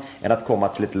topplinorna än att komma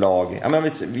till ett lag. Ja, men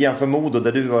vi jämför Modo,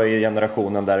 där du var i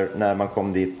generationen där när man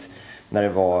kom dit, när det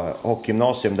var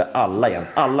hockeygymnasium, där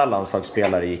alla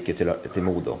landslagsspelare gick till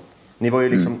Modo. Ni var ju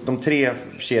liksom de 3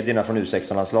 kedjorna från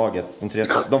U16-landslaget,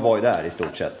 de var ju där i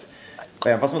stort sett.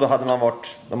 Även fast då hade de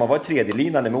man var i tredje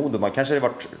linan i Modo, man kanske hade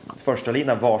varit första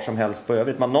linan var som helst på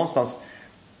övrigt. Man någonstans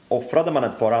offrade man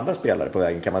ett par andra spelare på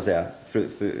vägen, kan man säga,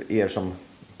 för er som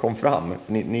kom fram.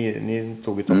 Ni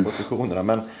tog ju toppositionerna.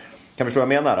 Men kan förstå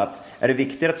vad jag menar? Att är det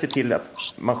viktigare att se till att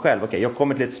man själv, okej, jag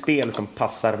kommer till ett spel som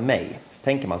passar mig.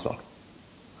 Tänker man så?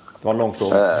 Det var en lång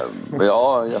fråga.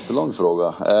 Ja, jättelång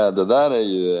fråga. Det där är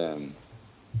ju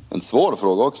en svår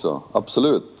fråga också.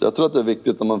 Absolut. Jag tror att det är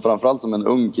viktigt, om man, framförallt som en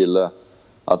ung kille,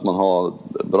 att man har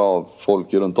bra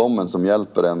folk runt om en som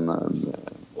hjälper en,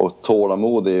 och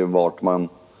tålamod i vart man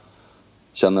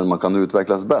känner man kan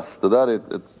utvecklas bäst. Det där är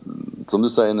ett som du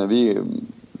säger, när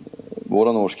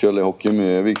våran årskull i hockey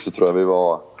med Övik, så tror jag vi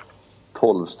var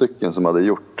 12 stycken som hade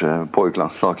gjort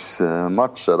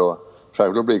pojklandslagsmatcher, och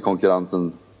självklart blir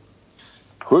konkurrensen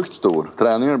sjukt stor.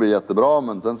 Träningen blir jättebra,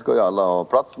 men sen ska ju alla ha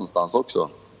plats någonstans också.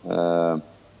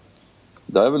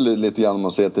 Det är väl lite grann, om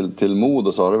man ser till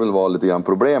Modo, så har det väl varit lite grann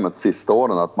problemet sista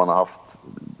åren, att man har haft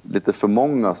lite för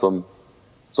många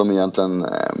som egentligen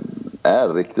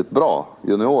är riktigt bra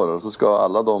juniorer, och så ska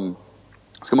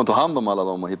man ta hand om alla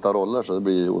dem och hitta roller, så det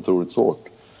blir otroligt svårt.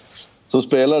 Som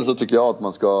spelare så tycker jag att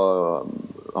man ska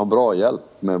ha bra hjälp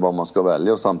med vad man ska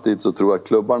välja, och samtidigt så tror jag att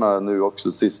klubbarna nu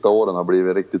också sista åren har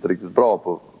blivit riktigt, riktigt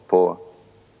bra på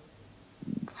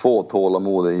få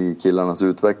tålamod i killarnas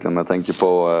utveckling. Jag tänker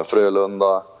på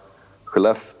Frölunda,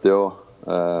 Skellefteå.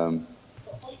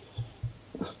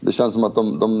 Det känns som att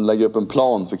de lägger upp en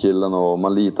plan för killen, och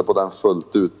man litar på den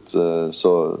fullt ut,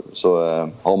 så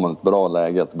har man ett bra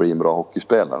läge att bli en bra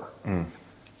hockeyspelare.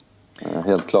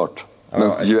 Helt klart.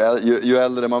 Men ju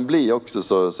äldre man blir också,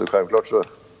 så självklart så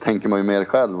tänker man ju mer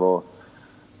själv, och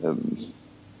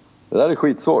det där är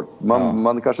skitsvårt.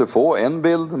 Man kanske får en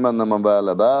bild, men när man väl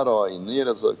är där och inne i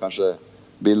det, så kanske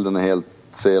bilden är helt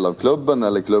fel av klubben,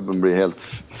 eller klubben blir helt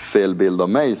fel bild av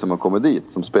mig som har kommit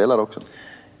dit som spelare också.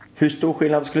 Hur stor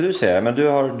skillnad skulle du säga? Men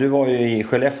du var ju i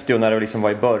Skellefteå när du liksom var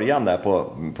i början där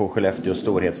på Skellefteås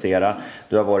storhetsera.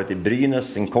 Du har varit i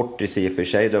Brynäs en kortis i och för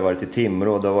sig. Du har varit i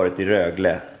Timrå, du har varit i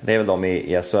Rögle. Det är väl de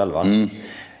i SHL, va?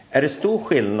 Är det stor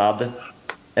skillnad,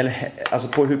 eller, alltså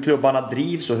på hur klubbarna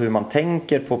drivs och hur man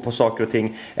tänker på saker och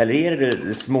ting? Eller är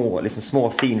det små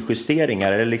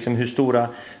finjusteringar? Eller liksom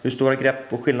hur stora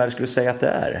grepp och skillnader skulle du säga att det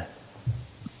är?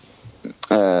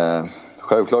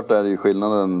 Självklart är det ju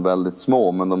skillnaden väldigt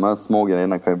små, men de här små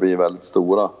grejerna kan ju bli väldigt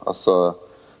stora. Alltså,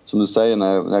 som du säger,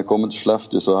 när jag kom till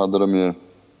Skellefteå så hade de ju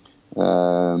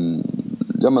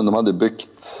de hade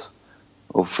byggt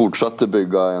och fortsatte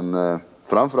bygga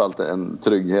framförallt en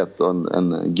trygghet och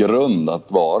en grund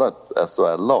att vara ett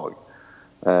SHL-lag.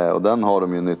 Och den har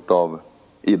de ju nytta av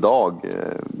idag,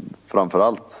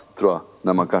 framförallt tror jag,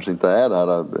 när man kanske inte är det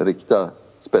här riktiga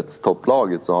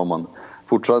spetstopplaget, så har man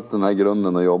fortsatt den här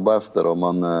grunden att jobba efter. Och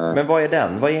man, Men vad är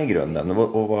den? Vad är grunden?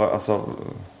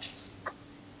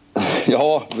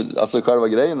 Ja, alltså själva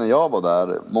grejen när jag var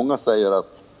där, många säger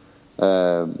att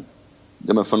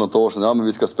men för något år sedan, men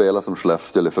vi ska spela som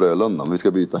Skellefteå eller Frölunda, vi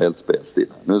ska byta helt spelstil.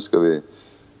 Nu ska vi.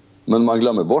 Men man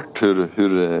glömmer bort hur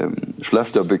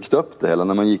Skellefteå har byggt upp det hela.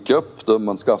 När man gick upp, då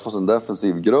man skaffade sig en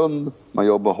defensiv grund, man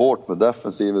jobbar hårt med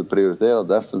defensiven, prioriterar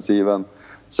defensiven.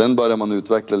 Sen börjar man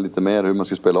utveckla lite mer hur man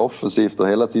ska spela offensivt, och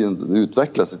hela tiden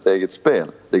utveckla sitt eget spel.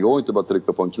 Det går inte bara att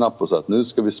trycka på en knapp och säga att nu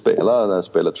ska vi spela det här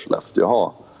spelet Skellefteå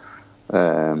har.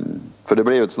 För det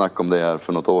blev ju ett snack om det här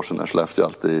för något år sedan när Skellefteå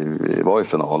alltid var i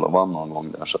final och vann någon gång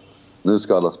där. Så nu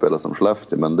ska alla spela som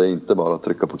Skellefteå, men det är inte bara att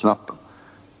trycka på knappen.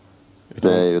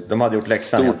 De hade gjort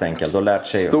läxan helt enkelt och lärt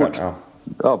sig.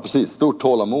 Ja, precis. Stort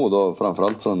tålamod och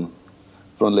framförallt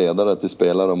från ledare till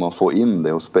spelare, om man får in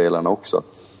det hos spelarna också.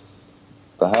 Att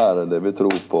det här är det vi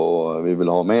tror på och vi vill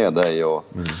ha med dig och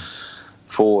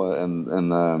få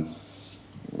en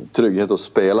trygghet hos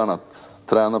spelarna att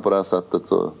träna på det här sättet,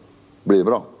 så blir det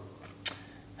bra.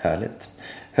 Härligt.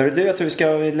 Hörru du, jag tror vi ska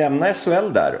lämna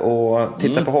SHL där och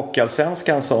titta på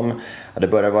Hockeyallsvenskan som det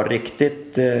börjar vara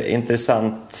riktigt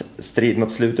intressant strid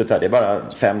mot slutet här. Det är bara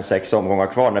 5-6 omgångar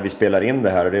kvar när vi spelar in det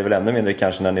här, och det är väl ännu mindre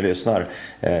kanske när ni lyssnar.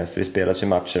 För det spelas ju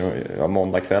matcher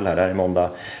måndag kväll här. Det här är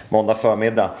måndag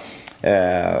förmiddag.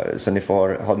 Så ni får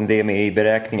ha det med i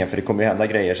beräkningen, för det kommer ju hända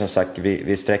grejer som sagt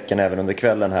vid sträcken även under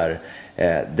kvällen här.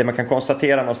 Det man kan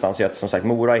konstatera någonstans är att som sagt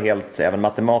Mora är helt även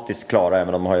matematiskt klara,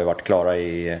 även om de har ju varit klara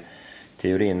i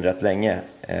teorin rätt länge,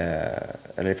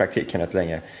 eller i praktiken rätt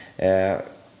länge.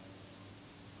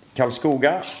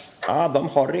 Karlskoga, de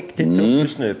har riktigt tufft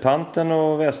just nu. Panten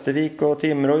och Västervik och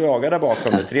Timrå jagar där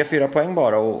bakom nu. 3-4 poäng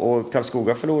bara, och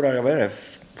Karlskoga förlorar, vad är det?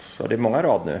 Det är många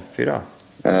rad nu, 4.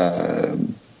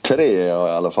 3 i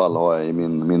alla fall har jag i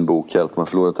min bok helt. Man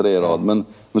förlorar 3 rad. Men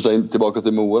så tillbaka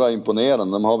till Mora,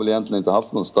 imponerande. De har väl egentligen inte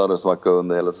haft någon större svacka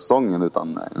under hela säsongen,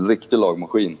 utan en riktig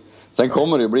lagmaskin. Sen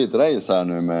kommer det ju bli ett race här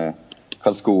nu med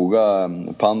Karlskoga,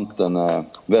 Panten,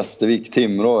 Västervik,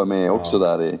 Timrå är med också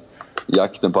där i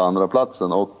jakten på andra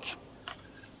platsen. Och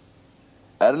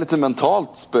är det lite mentalt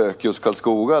spök hos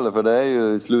Karlskoga, eller? För det är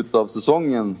ju i slutet av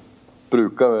säsongen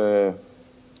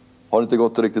har inte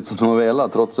gått riktigt som de har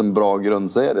velat, trots en bra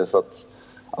grundserie. Så att,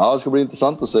 det ska bli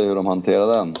intressant att se hur de hanterar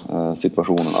den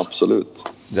situationen, absolut.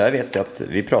 Där vet jag att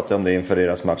vi pratade om det inför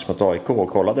deras match mot AIK och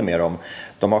kollade med dem.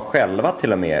 De har själva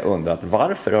till och med undrat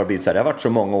varför det har blivit så här. Det har varit så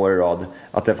många år i rad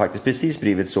att det faktiskt precis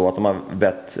blivit så att de har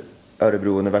bett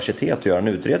Örebro universitet att göra en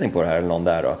utredning på det här, eller någon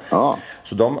där då. Ja.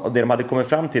 Så det de hade kommit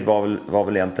fram till var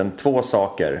väl egentligen 2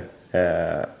 saker.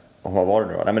 Och vad var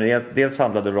det då? Nej, men dels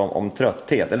handlade det om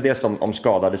trötthet, eller dels om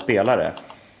skadade spelare.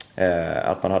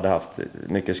 Att man hade haft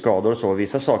mycket skador och så.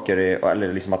 Vissa saker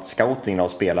eller liksom att scoutingen av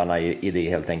spelarna i det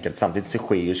helt enkelt. Samtidigt så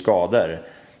sker ju skador.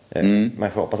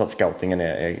 Man får hoppas att scoutingen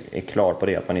är klar på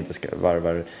det, att man inte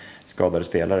varvar skadade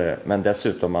spelare. Men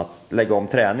dessutom att lägga om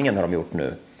träningen har de gjort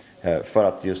nu, för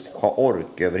att just ha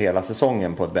ork över hela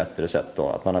säsongen på ett bättre sätt då.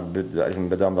 Att man har liksom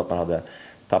bedömt att man hade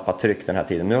tappat tryck den här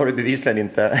tiden. Nu har det bevisligen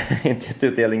inte ett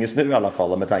utdelning just nu i alla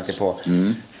fall, med tanke på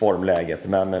formläget.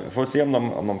 Men vi får se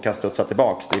om de kan studsa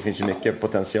tillbaks. Det finns ju mycket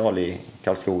potential i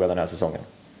Karlskoga den här säsongen.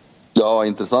 Ja,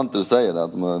 intressant det du säger,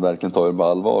 att man verkligen tar det på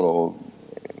allvar och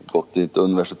gått till ett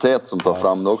universitet som tar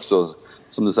fram det också.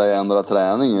 Som du säger, ändra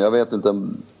träning. Jag vet inte,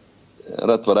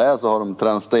 rätt vad det är så har de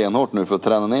tränat stenhårt nu för att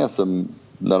träna ner sig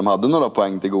när de hade några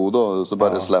poäng till godo, och så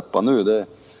börjar det släppa nu.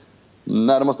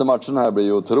 Närmaste matcherna här blir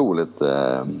ju otroligt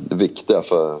viktiga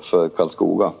för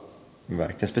Karlskoga.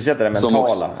 Verkligen, speciellt det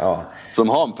mentala. Som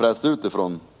har en press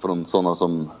utifrån från sådana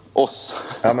som oss.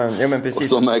 Ja, men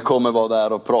precis. Och som kommer vara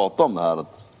där och prata om det här.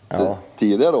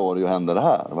 Tidigare år ju hände det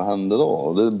här. Vad hände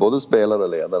då? Det är både spelare och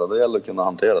ledare. Det gäller att kunna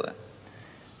hantera det.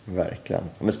 Verkligen.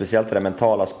 Men speciellt det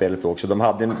mentala spelet också.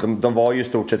 De var ju i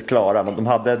stort sett klara. De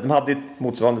hade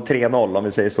motsvarande 3-0, om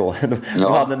vi säger så.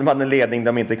 De hade en ledning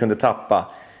de inte kunde tappa.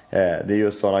 Det är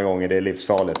just sådana gånger det är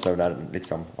livsfarligt när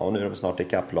liksom, nu är de snart i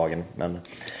kapplagen. Men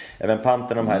även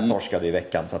Panten, de här torskade i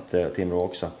veckan, så att Timrå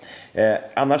också.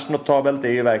 Annars notabelt är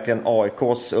ju verkligen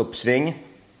AIKs uppsving.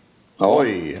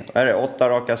 Oj, är det 8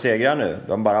 raka segrar nu?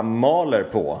 De bara maler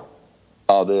på.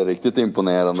 Ja, det är riktigt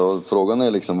imponerande, och frågan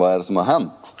är liksom, vad är det som har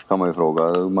hänt, kan man ju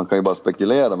fråga. Man kan ju bara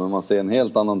spekulera, men man ser en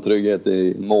helt annan trygghet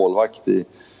i målvakt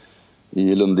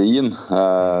i Lundin.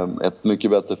 Ett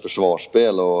mycket bättre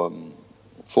försvarsspel, och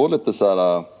får lite så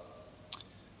här,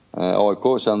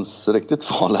 AIK känns riktigt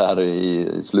farlig här i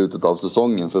slutet av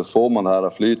säsongen. För får man det här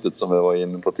flytet som vi var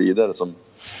inne på tidigare,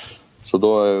 så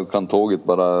då kan tåget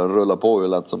bara rulla på hur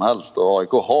lätt som helst. Och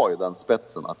AIK har ju den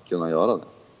spetsen att kunna göra det.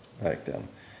 Verkligen.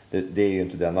 Det är ju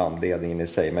inte den anledningen i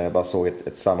sig, men jag bara såg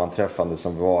ett sammanträffande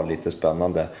som var lite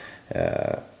spännande.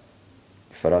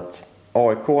 För att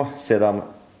AIK sedan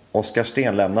Oskar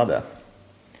Sten lämnade.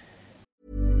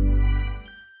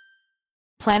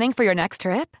 Planning for your next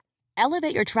trip?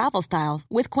 Elevate your travel style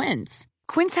with Quince.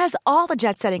 Quince has all the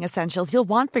jet-setting essentials you'll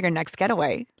want for your next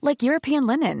getaway, like European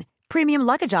linen, premium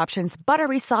luggage options,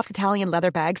 buttery soft Italian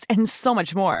leather bags, and so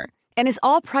much more. And is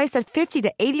all priced at 50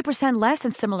 to 80% less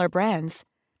than similar brands.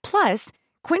 Plus,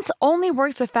 Quince only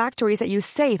works with factories that use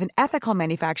safe and ethical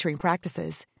manufacturing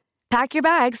practices. Pack your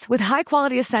bags with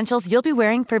high-quality essentials you'll be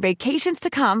wearing for vacations to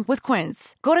come with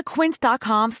Quince. Go to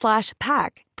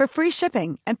quince.com/pack for free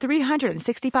shipping and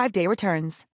 365-day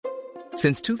returns.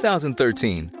 Since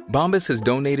 2013, Bombas has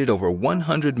donated over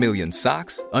 100 million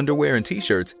socks, underwear, and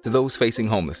T-shirts to those facing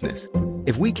homelessness.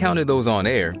 If we counted those on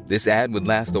air, this ad would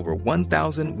last over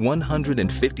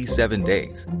 1,157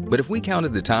 days. But if we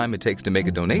counted the time it takes to make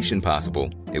a donation possible,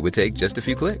 it would take just a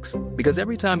few clicks. Because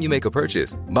every time you make a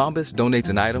purchase, Bombas donates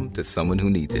an item to someone who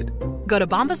needs it. Go to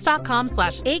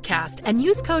bombas.com/ACAST and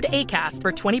use code ACAST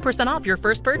for 20% off your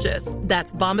first purchase.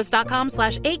 That's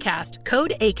bombas.com/ACAST,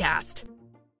 code ACAST.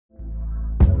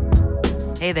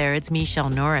 Hey there, it's Michelle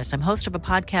Norris. I'm host of a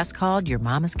podcast called Your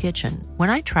Mama's Kitchen.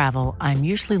 When I travel, I'm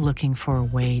usually looking for a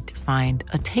way to find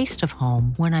a taste of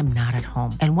home when I'm not at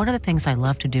home. And one of the things I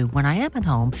love to do when I am at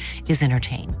home is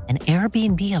entertain. And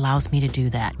Airbnb allows me to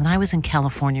do that. When I was in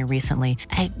California recently,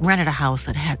 I rented a house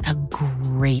that had a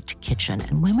great kitchen.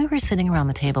 And when we were sitting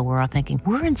around the table, we're all thinking,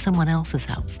 we're in someone else's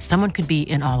house. Someone could be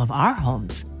in all of our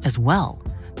homes as well.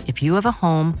 If you have a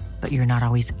home, but you're not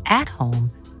always at home,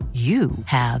 you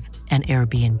have an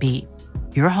Airbnb.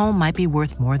 Your home might be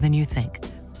worth more than you think.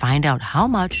 Find out how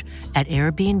much at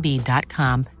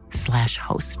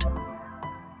airbnb.com/host.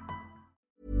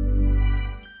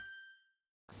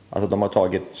 Alltså de har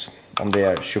tagit, om det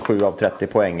är 27 av 30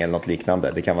 poäng eller något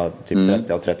liknande. Det kan vara typ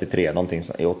 30 av 33, någonting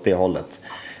åt det hållet.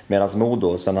 Medan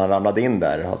Modo, sen han ramlade in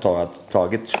där, har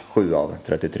tagit 7 av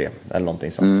 33 eller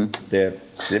någonting sånt. Jag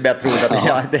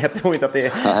tror inte att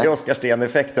det är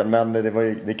Oskarsten-effekten, men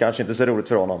det kanske inte är så roligt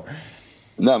för honom.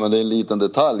 Nej, men det är en liten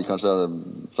detalj kanske,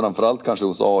 framförallt kanske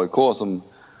hos AIK, som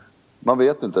man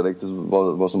vet inte riktigt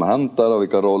vad som har hänt där och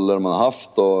vilka roller man har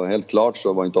haft, och helt klart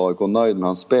så var inte AIK nöjd med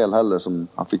hans spel heller, som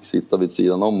han fick sitta vid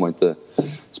sidan om och inte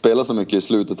spela så mycket i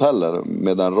slutet heller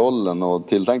med den rollen och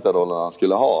tilltänkta rollen han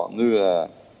skulle ha. Nu är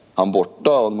han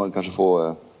borta och man kanske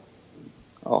får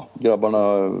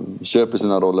grabbarna köper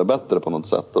sina roller bättre på något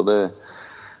sätt, och det är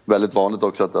väldigt vanligt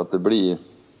också att det blir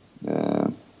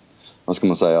vad ska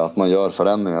man säga, att man gör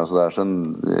förändringar och så där.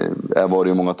 Sen var det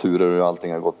ju många turer hur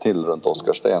allting har gått till runt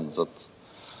Oskarsten, så att,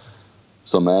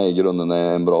 som är i grunden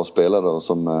är en bra spelare och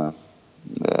som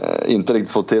inte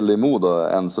riktigt fått till det i Modo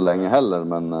än så länge heller,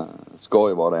 men ska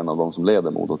ju vara en av de som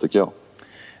leder Modo, tycker jag.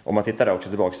 Om man tittar också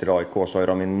tillbaka till AIK, så har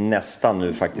de nästan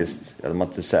nu faktiskt, de har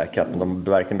inte säkrat, men de har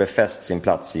verkligen befäst sin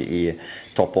plats i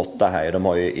topp 8 här. De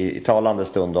har ju i talande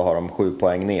stund, då har de 7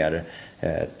 poäng ner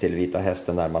till Vita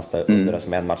Hästen närmast under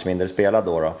som en match mindre spelad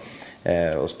då,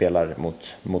 och spelar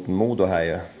mot Modo här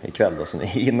ju ikväll då,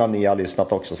 innan ni har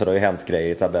lyssnat också, så det har ju hänt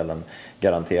grejer i tabellen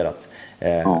garanterat.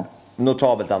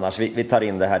 Notabelt annars, vi tar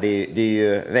in det här, det är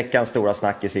ju veckans stora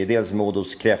snackis i dels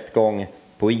Modos kräftgång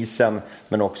på isen,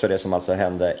 men också det som alltså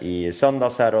hände i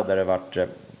söndags här då, där det varit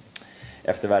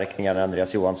efterverkningar när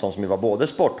Andreas Johansson, som ju var både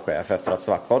sportchef efter att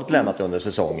Svartvadet lämnat under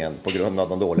säsongen på grund av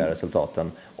de dåliga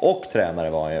resultaten, och tränare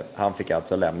var han fick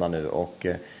alltså lämna nu, och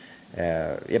i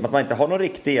och med att man inte har någon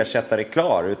riktig ersättare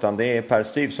klar, utan det är Per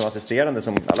Styv som assisterande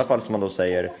som i alla fall, som man då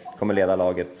säger, kommer leda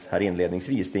laget här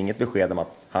inledningsvis. Det är inget besked om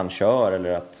att han kör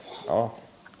eller att,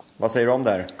 vad säger du om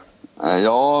där?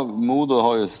 Ja, Modo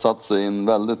har ju satt sig i en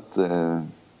väldigt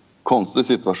konstig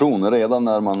situation redan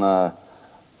när man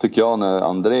tycker jag, när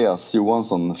Andreas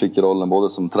Johansson fick rollen både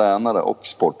som tränare och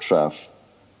sportchef.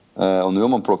 Och nu har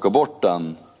man plockat bort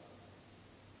den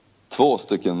 2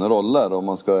 stycken roller, och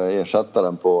man ska ersätta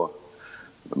den på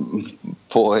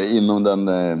inom den,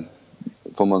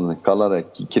 får man kalla det,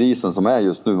 krisen som är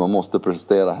just nu. Man måste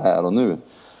prestera här och nu.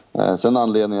 Sen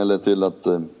anledningen till att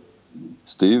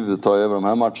Styv tar över de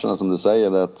här matcherna, som du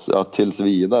säger, att tills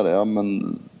vidare.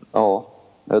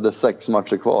 Det är 6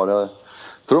 matcher kvar. Jag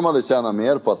tror man hade tjänat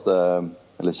mer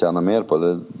på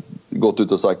det, gått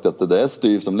ut och sagt att det är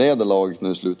Styv som leder laget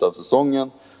nu i slutet av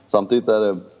säsongen. Samtidigt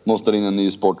måste det in en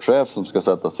ny sportchef som ska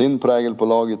sätta sin prägel på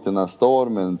laget till nästa år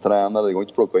med en tränare. Det går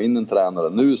inte att plocka in en tränare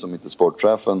nu som inte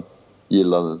sportchefen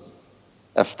gillar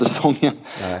efter säsongen.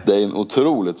 Nej. Det är en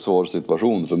otroligt svår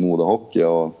situation för Modo Hockey.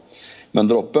 Men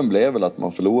droppen blev väl att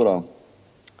man förlorade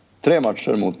 3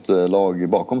 matcher mot lag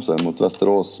bakom sig, mot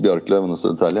Västerås, Björklöven och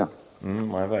Södertälje.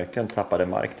 Man verkligen tappade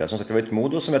mark där. Som sagt, det var ett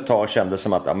Modo som ett tag kändes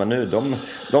som att men nu,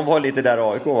 de var lite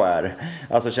där AIK är.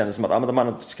 Alltså kändes som att de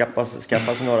hade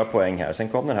skaffat sig några poäng här. Sen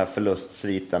kom den här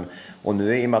förlustsviten. Och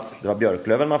nu i och med att det var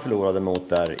Björklöven man förlorade mot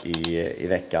där i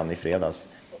veckan, i fredags,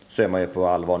 så är man ju på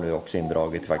allvar nu också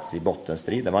indragit faktiskt i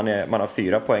bottenstriden. Man har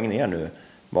 4 poäng ner nu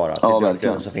bara till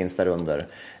Björklöven som finns där under.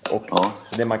 Och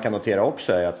det man kan notera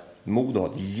också är att Modo har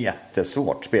ett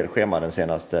jättesvårt spelschema den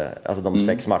senaste, alltså de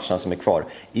 6 matcherna som är kvar.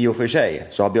 I och för sig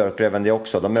så har Björklöven det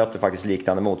också. De möter faktiskt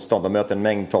liknande motstånd. De möter en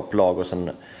mängd topplag och sen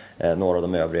några av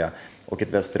de övriga. Och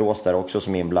ett Västerås där också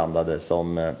som är inblandade,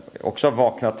 som också har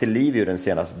vaknat till liv ur den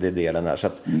senaste delen här. Så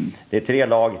att det är 3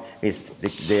 lag, visst,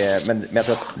 men jag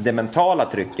tror att det mentala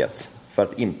trycket för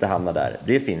att inte hamna där,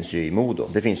 det finns ju i Modo,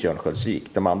 det finns ju i Örnsköldsvik.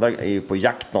 De andra är ju på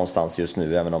jakt någonstans just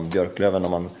nu, även om Björklöven,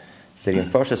 om man ser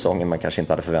inför säsongen, man kanske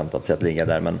inte hade förväntat sig att ligga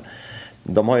där. Men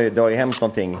det har ju hänt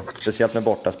någonting, speciellt med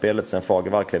bortaspelet sen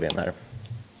Fagervall klev in här.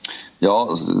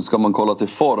 Ja, ska man kolla till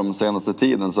form senaste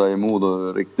tiden så är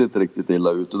Modo riktigt, riktigt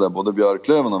illa ute där. Både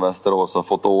Björklöven och Västerås har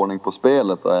fått ordning på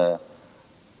spelet och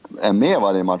är med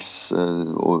varje match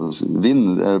och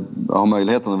har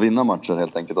möjligheten att vinna matcher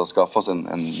helt enkelt och skaffa sig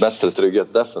en bättre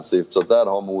trygghet defensivt. Så där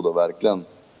har Modo verkligen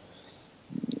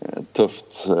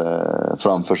tufft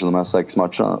framför sig de här 6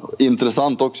 matcherna.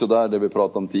 Intressant också där det vi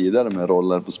pratade om tidigare med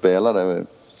roller på spelare.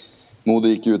 Modo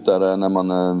gick ut där när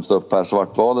man stod upp här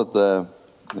Svartvadet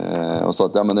och sa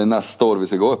att ja, men det är nästa år vi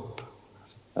ska gå upp.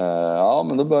 Ja,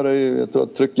 men då börjar ju, jag tror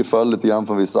att trycket föll lite grann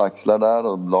från vissa axlar där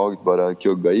och laget börjar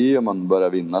kugga i och man börjar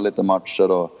vinna lite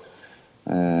matcher och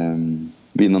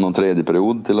vinna någon tredje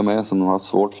period till och med som de har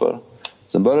svårt för.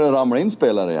 Sen börjar det ramla in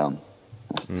spelare igen.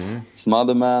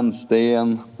 Smotherman,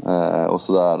 Sten och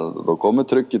sådär. Då kommer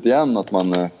trycket igen att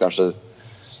man kanske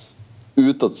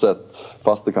utåt sett,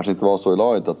 fast det kanske inte var så i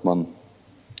laget, att man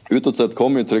utåt sett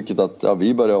kommer ju trycket att ja,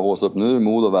 vi börjar håsa upp nu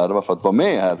Modo och värva för att vara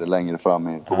med här längre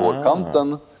fram på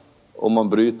vårkanten. Och man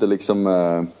bryter liksom,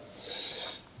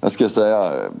 jag ska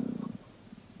säga,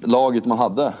 laget man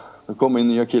hade. Det kommer in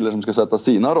nya killar som ska sätta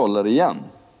sina roller igen.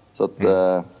 Så att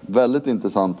väldigt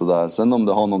intressant det där. Sen om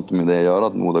det har något med det att göra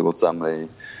att Modo har gått sämre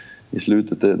i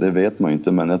slutet, det vet man ju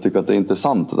inte. Men jag tycker att det är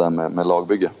intressant det där med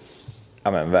lagbygge.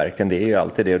 Ja men verkligen, det är ju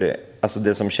alltid det. Alltså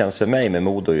det som känns för mig med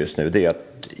Modo just nu, det är att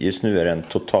just nu är det en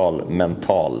total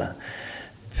mental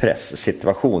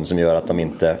presssituation som gör att de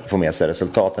inte får med sig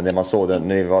resultaten. Det man såg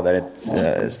när vi var där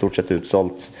ett stort sett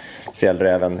utsålt,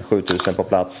 Fjällräven 7000 på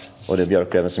plats och det är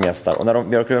Björklöven som gästar. Och när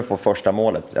Björklöven får första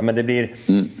målet, ja men det blir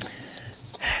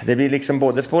liksom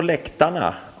både på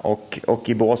läktarna och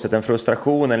i båset en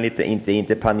frustration, en lite,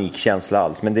 inte panikkänsla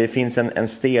alls, men det finns en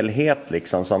stelhet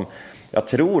liksom som jag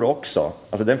tror också,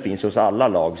 alltså den finns hos alla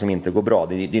lag som inte går bra.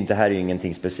 Det är inte här är ju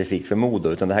ingenting specifikt för Modo,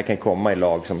 utan det här kan komma i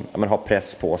lag som har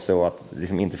press på sig och att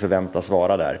liksom inte förväntas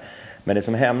vara där. Men det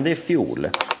som hände i fjol,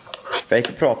 för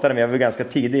jag pratade med, jag var ganska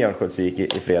tidig i Örnsköldsvik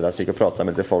i fredags, gick och pratade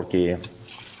med lite folk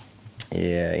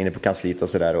inne på kansliet och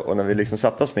sådär, och när vi liksom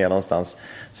satte oss ner någonstans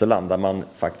så landar man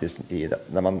faktiskt i det,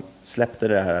 när man släppte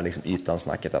det här liksom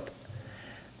ytansnacket, att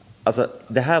alltså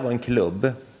det här var en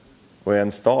klubb och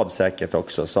en stad säkert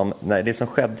också som, när det som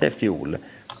skedde i fjol,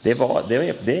 det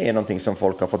är någonting som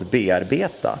folk har fått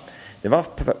bearbeta. Det var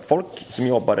folk som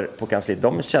jobbade på kansliet,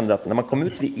 de kände att när man kom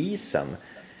ut vid isen,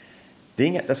 det är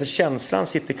inget, alltså känslan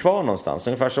sitter kvar någonstans,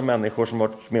 ungefär som människor som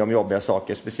varit med om jobbiga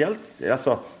saker, speciellt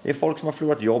alltså, det är folk som har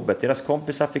förlorat jobbet, deras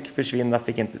kompisar fick försvinna,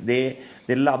 fick inte, det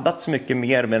är laddat så mycket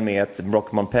mer med att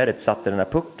Brockman Perret satte den här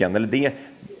pucken, eller det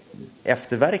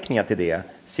efterverkningar till det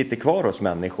sitter kvar hos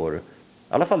människor, i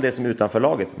alla fall det som är utanför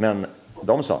laget. Men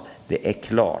de sa, det är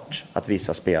klart att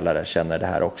vissa spelare känner det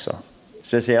här också,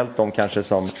 speciellt de kanske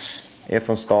som är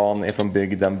från stan, är från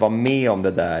bygden, var med om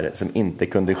det där som inte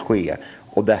kunde ske.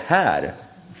 Och det här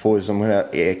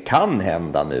kan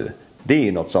hända nu. Det är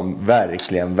ju något som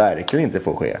verkligen inte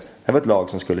får ske. Det var ett lag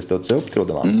som skulle studsa upp,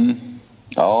 trodde man.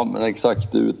 Ja, men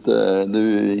exakt. Du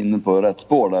är inne på rätt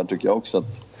spår där, tycker jag också.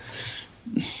 Att,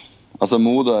 alltså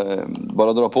Modo,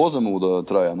 bara dra på sig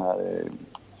Modo-tröjan här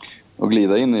och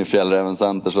glida in i Fjällräven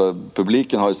Center, så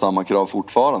publiken har ju samma krav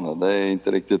fortfarande. Det är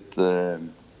inte riktigt...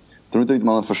 Jag tror inte riktigt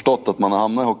man har förstått att man har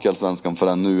hamnat i Hockeyallsvenskan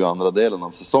förrän nu i andra delen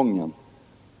av säsongen.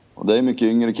 Och det är mycket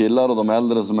yngre killar och de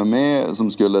äldre som är med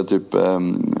som skulle typ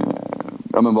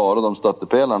vara de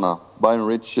stöttepelarna. Byron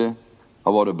Ritchie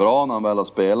har varit bra när han väl har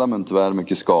spelat, men tyvärr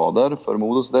mycket skador för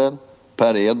Modos del.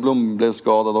 Per Edblom blev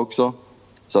skadad också.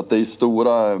 Så att det är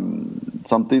stora,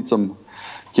 samtidigt som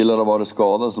killar har varit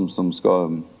skadade som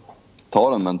ska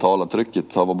ta det mentala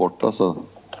trycket, har varit borta, så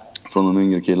från de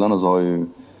yngre killarna så har ju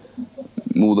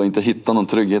Modo inte hittat någon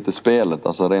trygghet i spelet,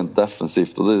 alltså rent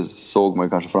defensivt, och det såg man ju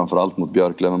kanske framförallt mot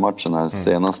Björklöven-matchen här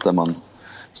senast, där man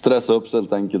stressade upp sig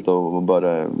helt enkelt och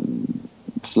började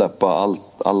släppa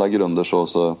alla grunder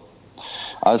så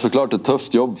såklart ett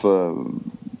tufft jobb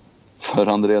för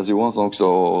Andreas Johansson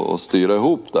också att styra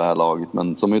ihop det här laget,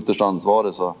 men som ytterst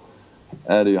ansvarig så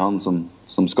är det ju han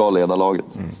som ska leda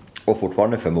laget. Och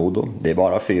fortfarande för Modo, det är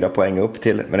bara 4 poäng upp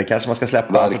till, men det kanske man ska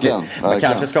släppa. Verkligen.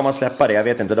 Kanske ska man släppa det, jag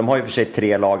vet inte. De har ju för sig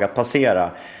 3 lag att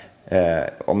passera.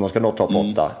 om de ska nå topp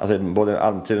 8. Alltså både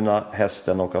Almtuna,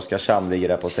 Hästen och Oskarshamn ligger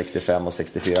där på 65 och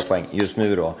 64 poäng just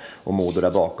nu då, och Modo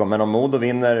där bakom. Men om Modo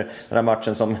vinner den här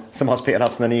matchen som har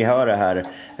spelats när ni hör det här,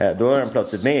 då är den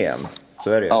plötsligt med igen. Så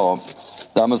är det ju.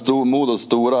 Ja, men Modos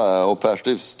stora och Per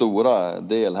Stifts stora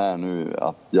del här nu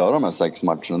att göra de här 6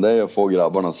 matcherna, det är att få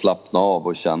grabbarna att slappna av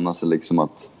och känna sig liksom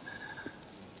att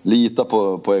lita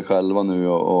på er själva nu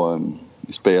och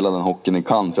spela den hockeyn ni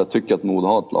kan. För jag tycker att Modo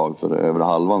har ett lag för över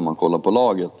halvan om man kollar på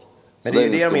laget. Men det är ju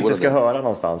det de inte ska höra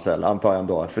någonstans, antar jag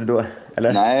ändå. För då,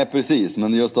 eller? Nej, precis.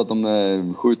 Men just att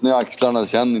de skjuter ner axlarna,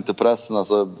 känner inte pressen.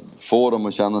 Alltså, får dem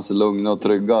att känna sig lugna och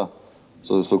trygga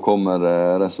så kommer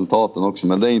resultaten också.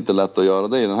 Men det är inte lätt att göra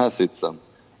det i den här sitsen.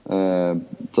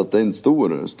 Så att det är en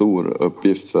stor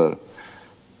uppgift för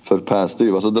Per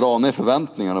Styv. Alltså dra ner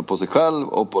förväntningarna på sig själv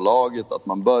och på laget. Att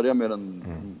man börjar med en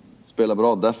spela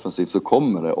bra defensivt, så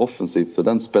kommer det offensivt. För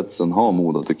den spetsen har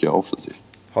Modo, tycker jag, offensivt.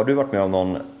 Har du varit med om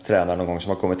någon tränare någon gång som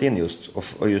har kommit in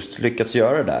och just lyckats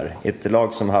göra det där? Ett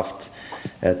lag som haft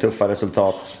tuffa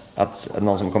resultat, att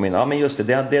någon som kom in, ja men just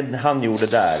det han gjorde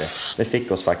där, det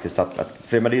fick oss faktiskt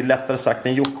för det är ju lättare sagt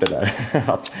än gjort det där.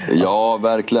 Ja,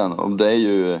 verkligen. Och det är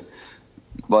ju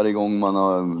varje gång man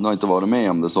har inte varit med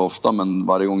om det så ofta, men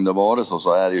varje gång det var det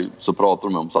så är det ju, så pratar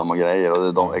de om samma grejer,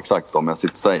 och det är exakt de jag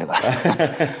sitter och säger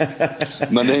där.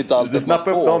 Men det är inte alltid. Du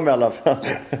snappar upp dem i alla fall.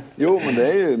 Jo,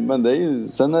 men det är ju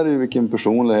sen är det ju vilken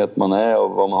personlighet man är och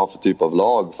vad man har för typ av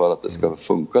lag för att det ska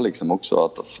funka liksom också,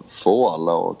 att få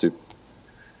alla och typ.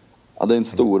 Ja, det är en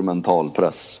stor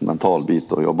mental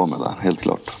bit att jobba med där, helt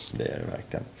klart. Det är det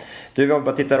verkligen. Du, vi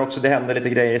bara tittar också, det hände lite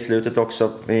grejer i slutet också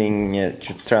kring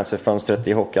transferfönstret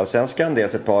i Hockeyallsvenskan.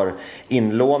 Dels ett par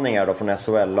inlåningar då från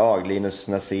SHL-lag, Linus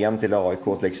Näsén till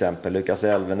AIK till exempel, Lukas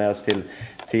Elvenäs till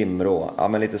Timrå, ja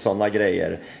men lite sådana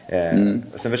grejer.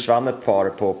 Sen försvann ett par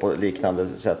på liknande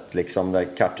sätt liksom, där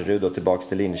Karterud då tillbaks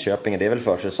till Linköping, det är väl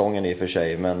för säsongen i och för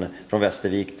sig, men från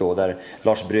Västervik då, där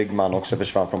Lars Bryggman också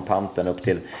försvann från Panten upp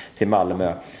till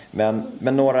Malmö. Men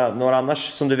några annars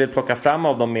som du vill plocka fram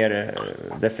av de mer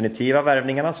definitiva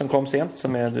värvningarna som kom sent,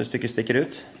 som du tycker sticker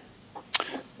ut?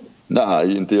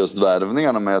 Nej, inte just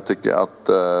värvningarna, men jag tycker att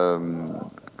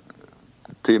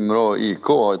Timrå och IK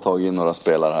har tagit in några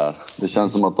spelare här. Det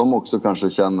känns som att de också kanske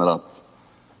känner att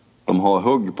de har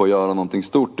hugg på att göra någonting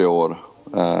stort i år.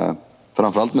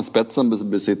 Framförallt med spetsen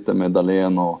besitter med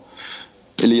Dahlén och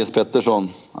Elias Pettersson.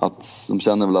 Att de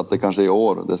känner väl att det kanske är i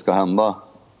år det ska hända.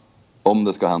 Om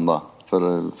det ska hända.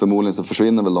 För förmodligen så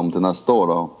försvinner väl de till nästa år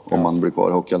då, om man blir kvar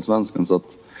i Hockeyallsvenskan. Så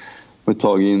att vi har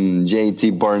tagit in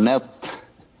JT Barnett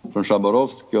från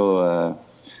Chabarovsk och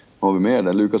har vi med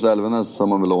det. Lukas Elvenäs har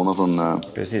man väl lånat från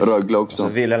Rögle också. Så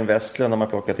Wilhelm Westlund har man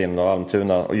plockat in och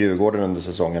Almtuna och Djurgården under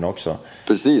säsongen också.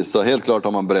 Precis, så helt klart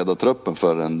har man breddat truppen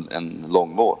för en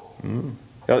lång vår.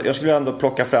 Jag skulle ändå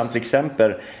plocka fram till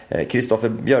exempel Kristoffer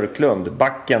Björklund,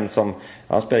 backen som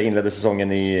han inledde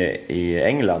säsongen i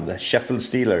England, Sheffield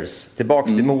Steelers, tillbaka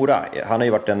till Mora. Han har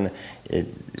ju varit en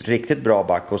riktigt bra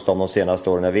back hos dem de senaste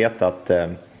åren. Jag vet att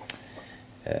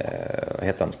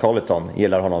Colleton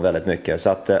gillar honom väldigt mycket. Så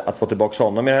att få tillbaka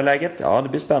honom i det här läget, ja det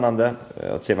blir spännande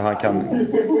att se vad han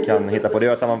kan hitta på. Det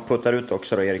gör att man puttar ut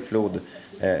också då Erik Flod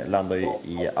landar ju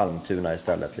i Almtuna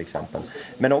istället till exempel.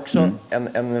 Men också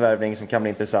en värvning som kan bli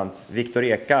intressant, Viktor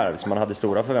Ekarv, som man hade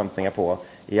stora förväntningar på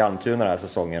i Almtuna den här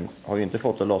säsongen, har ju inte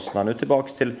fått att lossna. Nu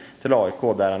tillbaks till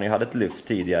AIK där han ju hade ett lyft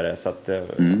tidigare, så att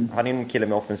han är en kille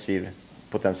med offensiv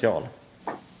potential.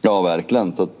 Ja,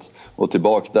 verkligen. Så att, och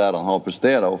tillbaka där han har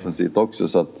presterat offensivt också,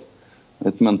 så att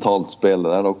ett mentalt spel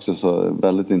där också, så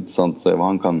väldigt intressant att se vad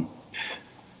han kan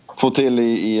få till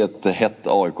i ett hett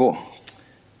AIK.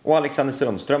 Och Alexander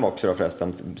Sundström också då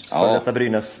förresten. För detta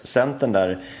Brynäs-centern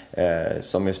där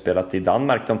som ju spelat i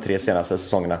Danmark de 3 senaste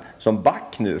säsongerna. Som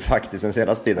back nu faktiskt den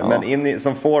senaste tiden. Men in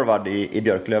som forward i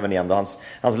Björklöven igen då.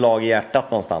 Hans lag i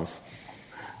hjärtat någonstans.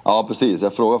 Ja, precis.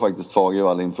 Jag frågade faktiskt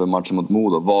Fagervall inför matchen mot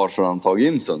Modo. Varför han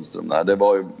tagit in Sundström där? Det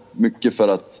var ju mycket för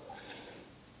att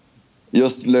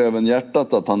just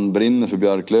Lövenhjärtat, att han brinner för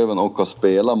Björklöven och har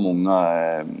spelat många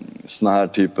såna här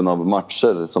typen av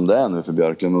matcher som det är nu för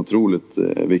Björklöven. Otroligt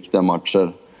viktiga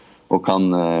matcher. Och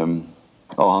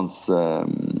hans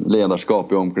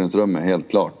ledarskap i omklädningsrummet, helt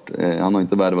klart. Han har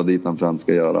inte värvat dit han för att han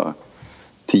ska göra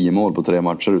 10 mål på 3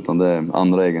 matcher, utan det är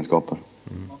andra egenskaper.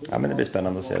 Ja, men det blir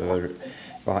spännande att se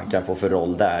vad han kan få för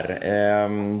roll där.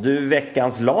 Du,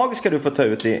 veckans lag ska du få ta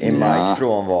ut i Mikes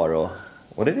frånvaro.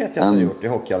 Och det vet jag att du har gjort i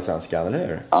Hockeyallsvenskan, eller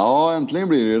hur? Ja, äntligen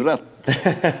blir det ju rätt.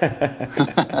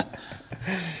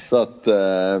 Så att,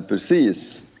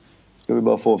 precis. Ska vi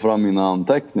bara få fram mina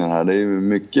anteckningar här. Det är ju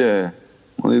mycket,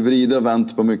 man har ju vridit och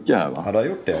vänt på mycket här, va? Ja, du har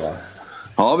gjort det, va?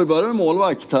 Ja, vi börjar med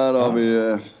målvakt. Här har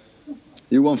vi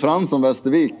Johan Fansen,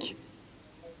 Västervik.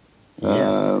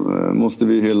 Yes. Måste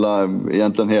vi hylla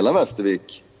egentligen hela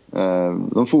Västervik.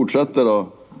 De fortsätter att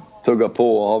tugga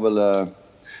på och har väl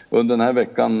under den här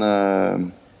veckan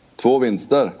 2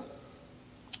 vinster.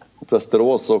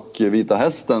 Västerås och Vita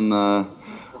Hästen.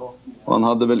 Han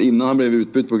hade väl innan han blev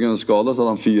utbytt på grund av skada så hade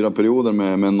han 4 perioder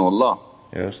med 0.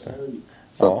 Just det.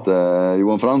 Så att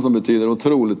Johan Fransson betyder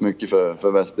otroligt mycket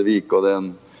för Västervik, och det är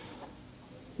en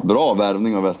bra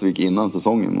värvning av Västervik innan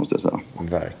säsongen, måste jag säga.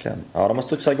 Verkligen. Ja, de har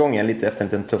studsat igång lite efter en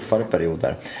liten tuffare period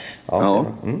där. Ja.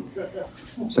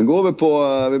 Sen går vi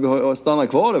på, vi stannar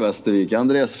kvar i Västervik.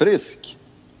 Andreas Frisk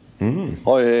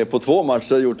har ju på 2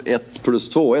 matcher gjort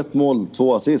 1+2, 1 mål,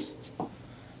 2 assist.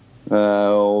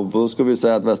 Och då ska vi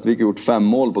säga att Västervik har gjort 5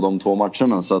 mål på de 2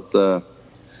 matcherna, så att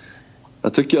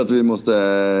jag tycker att vi måste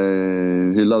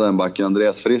hylla den backen,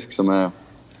 Andreas Frisk, som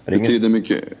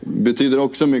betyder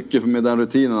också mycket med den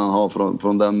rutinen han har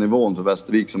från den nivån för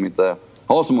Västervik, som inte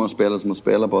har så många spelare som har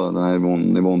spelat på den här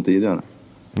nivån tidigare.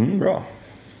 Bra.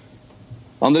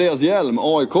 Andreas Hjelm,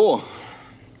 AIK.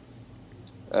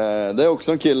 Det är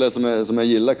också en kille som jag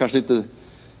gillar, kanske inte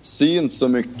syns så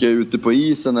mycket ute på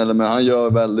isen, men han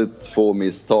gör väldigt få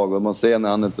misstag, och man ser när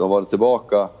han har varit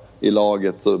tillbaka i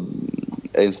laget så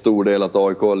är en stor del att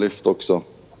AIK har lyft också.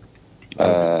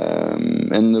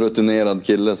 En rutinerad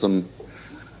kille som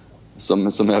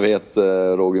jag vet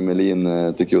Roger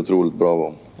Melin tycker otroligt bra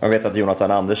om. Jag vet att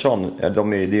Jonathan Andersson, det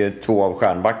är ju 2 av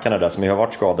stjärnbackarna där som har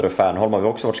varit skadade, och Fernholm har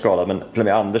också varit skadad, men till och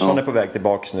med Andersson är på väg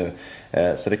tillbaks nu.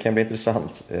 Så det kan bli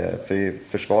intressant, för i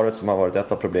försvaret som har varit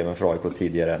ett av problemen för AIK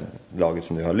tidigare, laget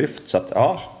som nu har lyft. Så att,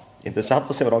 intressant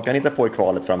att se vad de kan hitta på i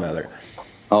kvalet framöver.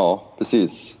 Ja,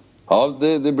 precis. Ja,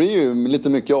 det blir ju lite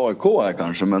mycket AIK här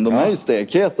kanske, men de är ju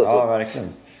stekheta. Ja, verkligen.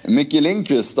 Micke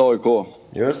Lindqvist, AIK.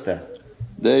 Just det.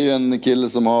 Det är ju en kille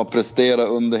som har presterat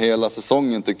under hela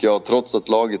säsongen, tycker jag. Trots att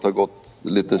laget har gått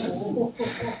lite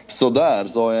sådär,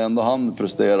 så har ändå han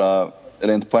presterat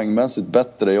rent poängmässigt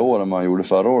bättre i år än man gjorde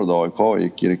förra året. AIK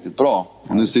gick riktigt bra.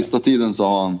 Och nu sista tiden så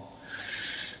har han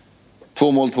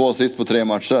 2 mål, 2 assist på 3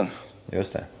 matcher.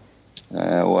 Just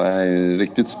det. Och är ju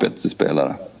riktigt spetsig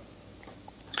spelare.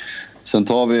 Sen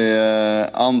tar vi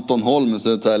Anton Holm,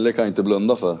 Södertälje kan inte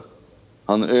blunda för.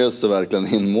 Han öser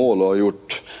verkligen in mål och har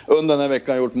gjort, under den här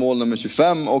veckan gjort mål nummer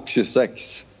 25 och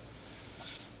 26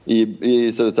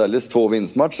 i Södertäljes 2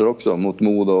 vinstmatcher också, mot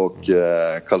Modo och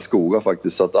Karlskoga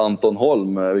faktiskt. Så att Anton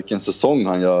Holm, vilken säsong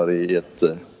han gör i ett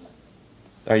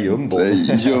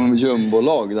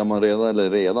jumbolag där man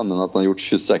redan men att han gjort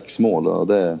 26 mål, och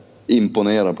det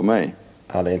imponerar på mig.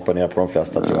 Ja, det imponerar på de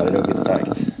flesta, tror jag. Det är ruggigt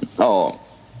starkt. Ja.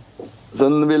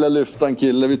 Sen vill jag lyfta en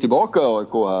kille, vi är tillbaka i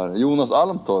AIK här. Jonas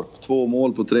Almtorp, 2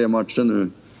 mål på 3 matcher nu.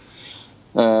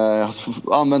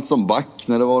 Använt som back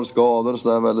när det var skador och så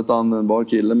där, väldigt användbar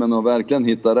kille, men har verkligen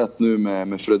hittat rätt nu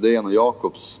med Frödén och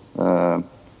Jakobs.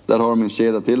 Där har de en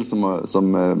kedja till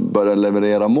som börjar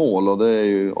leverera mål, och det är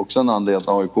ju också en anledning att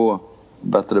AIK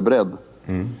bättre bredd.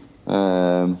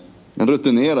 En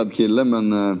rutinerad kille,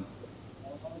 men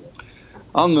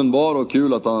användbar, och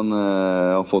kul att han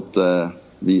har fått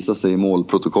visa sig i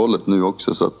målprotokollet nu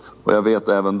också. Så att, och jag vet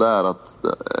även där att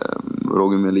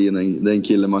Roger Melin, det är en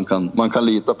kille man kan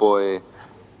lita på i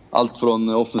allt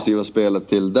från offensiva spelet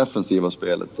till defensiva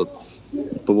spelet. Så att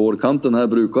på vårkanten här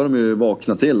brukar de ju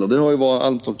vakna till, och det har ju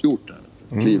allt gjort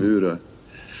där. Kliv ur det.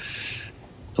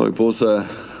 Tagit på sig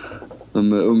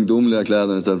de ungdomliga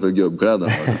kläderna istället för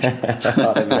gubbkläderna.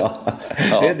 Ja, det är bra.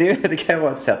 Ja. Det kan ju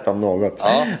vara ett sätt om något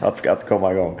att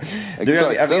komma igång.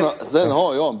 Sen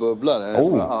har jag en bubblare.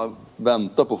 Jag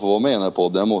väntar på att få vara med i den här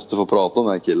podden. Jag måste få prata om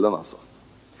den här killen alltså.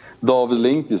 David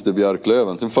Lindqvist i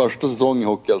Björklöven. Sin första säsong i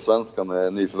Hockeyallsvenskan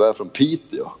är nyförvärv från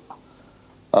Piteå.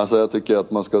 Alltså jag tycker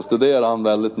att man ska studera han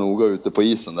väldigt noga ute på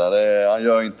isen där. Han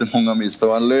gör inte många misstag.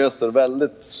 Han löser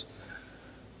väldigt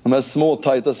de här små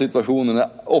tajta situationerna.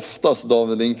 Oftast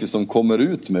David Lindqvist som kommer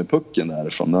ut med pucken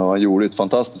därifrån. Han gjorde ett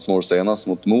fantastiskt mål senast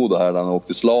mot Modo här, där han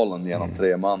åkte slalom genom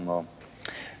 3 man. Och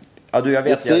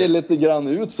jag ser lite grann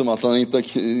ut som att han inte har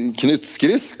knytt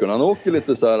skridskorna. Han åker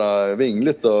lite så här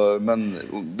vingligt, men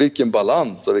vilken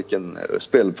balans och vilken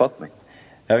speluppfattning.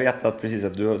 Jag vet att precis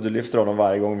att du lyfter honom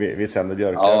varje gång vi sänder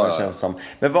Björklöven, känns som.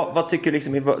 Men vad tycker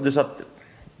liksom, du sa att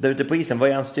där ute på isen, vad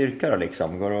är hans styrka då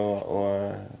liksom? Går det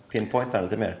att pinpointa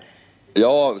lite mer?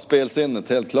 Ja, spelsinnet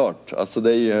helt klart. Alltså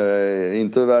det är ju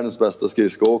inte världens bästa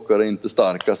skridskoåkare, inte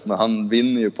starkast, men han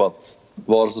vinner ju på att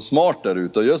vara så smart där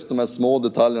ute. Och just de här små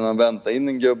detaljerna, han väntar in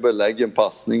en gubbe, lägger en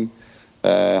passning.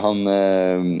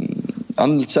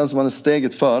 Han känns som han är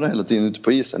steget före hela tiden ute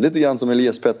på isen. Lite grann som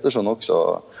Elias Pettersson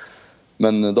också.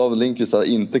 Men David Lindqvist har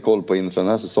inte koll på inför den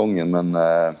här säsongen, men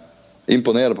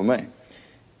imponerad på mig.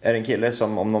 Är det en kille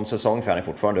som om någon säsong, för han är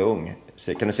fortfarande ung,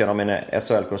 kan du se honom i en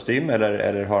SHL-kostym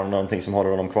eller har han någonting som håller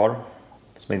honom kvar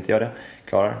som inte gör det?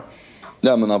 Klarar?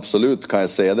 Ja, men absolut kan jag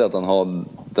säga det, att han har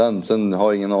den. Sen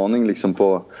har jag ingen aning liksom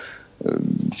på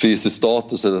fysisk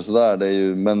status eller sådär. Det är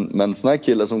ju, men såna här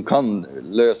killar som kan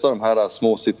lösa de här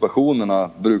små situationerna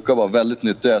brukar vara väldigt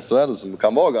nyttiga i SHL, som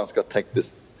kan vara ganska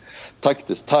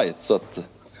taktiskt tight. Så att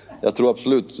jag tror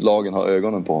absolut lagen har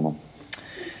ögonen på honom.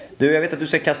 Du, jag vet att du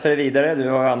ska kasta dig vidare. Du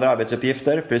har andra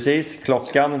arbetsuppgifter. Precis,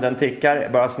 klockan den tickar.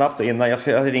 Bara snabbt och innan jag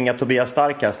ringer Tobias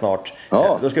Stark här snart.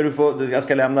 Ja. Då ska jag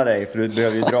ska lämna dig för du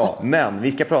behöver ju dra. Men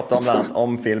vi ska prata om bland annat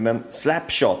om filmen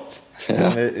Slapshot.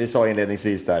 Som vi sa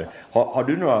inledningsvis där. Har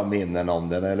du några minnen om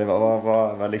den? Eller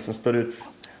vad liksom står ut?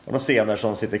 Och några scener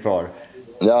som sitter kvar?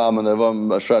 Ja, men det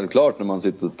var självklart när man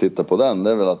sitter och tittar på den.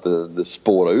 Det är väl att det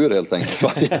spårar ur helt enkelt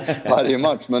varje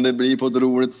match. Men det blir på ett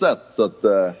roligt sätt. Så att...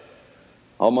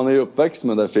 Ja, man är ju uppväxt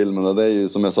med den där filmen och det är ju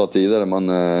som jag sa tidigare,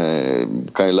 man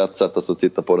kan ju lätt sätta sig och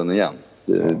titta på den igen.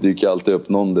 Det dyker alltid upp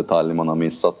någon detalj man har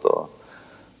missat och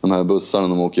de här bussarna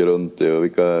de åker runt i och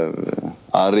vilka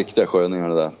riktiga sköningar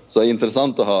det där. Så det är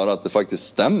intressant att höra att det faktiskt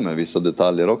stämmer vissa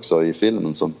detaljer också i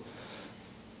filmen som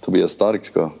Tobias Stark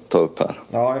ska ta upp här.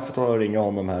 Ja, jag får ta och ringa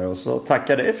honom här och så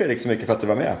tackar dig Fredrik så mycket för att du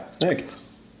var med. Snyggt!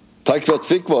 Tack för att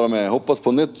jag fick vara med. Hoppas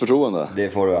på nytt förtroende. Det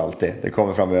får du alltid. Det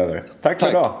kommer framöver. Tack för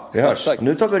idag. Vi hörs. Tack. Och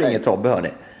nu tar vi och ringer Tobbe, hörni.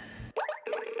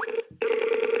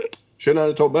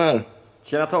 Tjena, Tobbe här.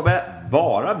 Tjena Tobbe.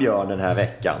 Bara Björn den här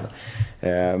veckan.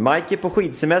 Mike är på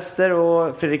skidsemester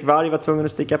och Fredrik Varg var tvungen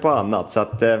att sticka på annat. Så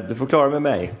att du får klara med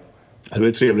mig. Det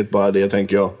är trevligt bara det,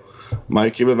 tänker jag.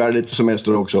 Mike är väl värd lite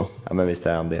semester också. Ja, men visst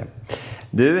är han det.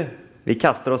 Du... Vi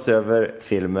kastar oss över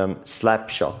filmen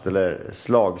Slapshot, eller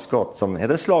Slagskott. Som, heter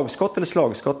det Slagskott eller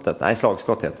Slagskottet? Nej,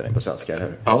 Slagskott heter det på svenska, eller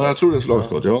hur? Ja, jag tror det är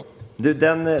Slagskott, ja. Du,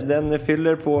 den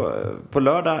fyller på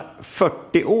lördag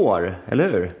 40 år,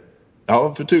 eller hur?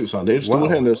 Ja, för tusan. Det är en stor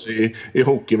händelse i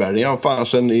hockeyvärlden. Ja,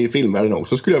 Fansen i filmvärlden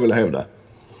också, skulle jag vilja hävda.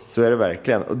 Så är det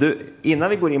verkligen. Och du, innan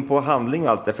vi går in på handling och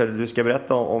allt det, för du ska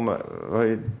berätta om har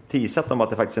ju teasat om att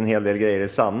det faktiskt en hel del grejer är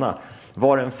sanna.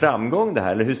 Var det en framgång det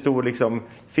här? Eller hur stor liksom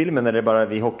filmen, är det bara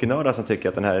vi hockeynördar som tycker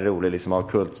att den här är rolig liksom av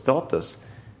kultstatus?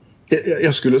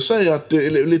 Jag skulle säga att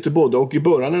lite både och. I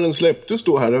början när den släpptes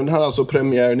då här, den hade alltså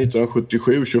premiär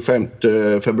 1977, 25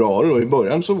 februari, och i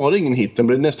början så var det ingen hit. Den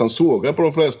blev nästan sågad på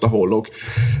de flesta håll och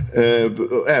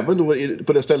även då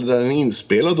på det stället där den är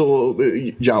inspelad då,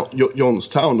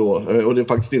 Johnstown då, och det är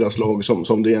faktiskt deras lag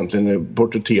som det egentligen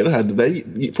porträtterar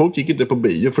här. Folk gick inte på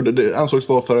bio för det ansågs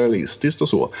vara för realistiskt och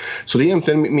så. Så det är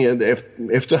egentligen med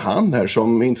efterhand här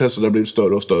som intresset har blivit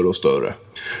större och större och större.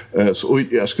 Så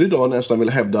jag skulle idag nästan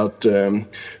vilja hävda att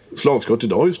Slagskott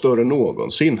idag är större än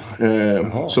någonsin.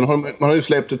 Så man har ju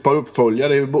släppt ett par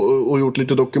uppföljare och gjort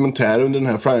lite dokumentärer under den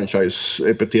här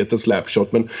franchise-epitetet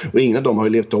Slapshot, och ingen av dem har ju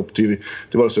levt upp till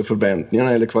vare sig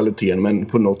förväntningarna eller kvaliteten, men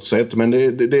på något sätt. Men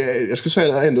jag skulle säga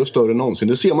att det är ändå större än någonsin.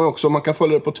 Det ser man också, man kan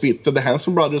följa det på Twitter. The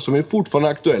Hanson Brothers som är fortfarande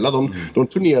aktuella, de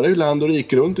turnerar ju land och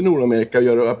rike runt i Nordamerika och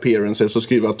gör appearances och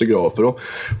skriver autografer och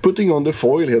putting on the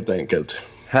foil helt enkelt.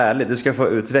 Härligt, du ska få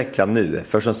utveckla nu,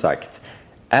 för som sagt,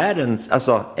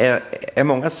 är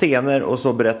många scener och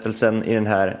så berättelsen i den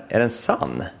här, är den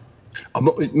sann?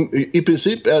 Ja, i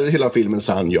princip är hela filmen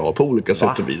sann, ja, på olika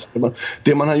sätt och vis.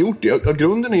 Det man har gjort,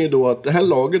 grunden är då att det här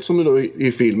laget som då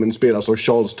i filmen spelas av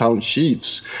Charlestown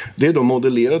Chiefs, det är då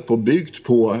modellerat på, byggt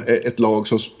på ett lag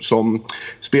som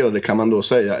spelade, kan man då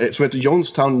säga, som heter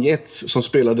Johnstown Jets, som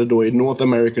spelade då i North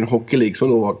American Hockey League, som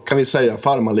då kan vi säga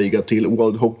farmarliga till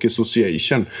World Hockey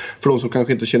Association. För de som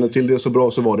kanske inte känner till det så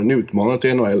bra, så var det en utmanare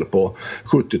till NHL på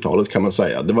 70-talet, kan man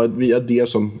säga. Det var via det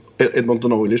som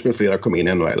Edmonton Oilers med flera kom in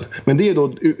i NHL. Men det är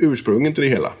då ursprungen till det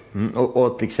hela.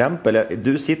 Och till exempel,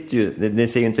 du sitter ju, det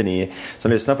ser ju inte ni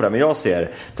som lyssnar på det, men jag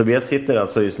ser, Tobias sitter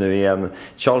alltså just nu i en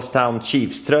Charlestown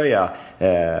Chiefs-tröja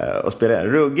och spelar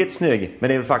ruggigt snygg. Men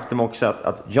det är väl faktum också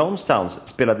att Johnstowns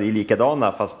spelade i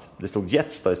likadana, fast det stod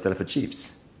Jets då istället för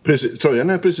Chiefs. Precis, tröjan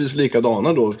är precis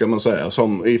likadana då, ska man säga,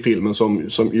 som i filmen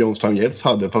som Johnstown Jets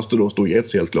hade, fast det då stod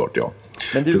Jets helt klart, ja.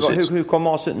 Men du, hur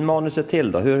kom manuset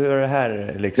till då? Hur är det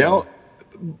här liksom? Ja.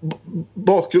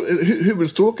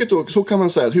 Huvudstråket då, så kan man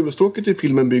säga att huvudstråket i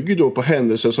filmen bygger då på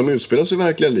händelser som utspelas i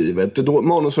verkliga livet. Då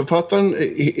manusförfattaren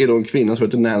är då en kvinna som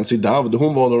heter Nancy Dowd.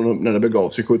 Hon var då, när det begav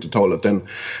sig 70-talet,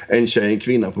 en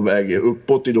kvinna på väg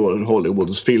uppåt i då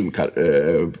Hollywoods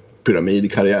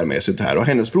pyramid karriärmässigt här. Och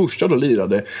hennes brorsa då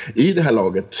lirade i det här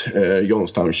laget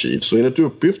Johnstown Chiefs. Så enligt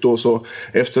uppgift då så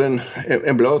efter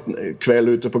en blöt kväll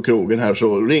ute på krogen här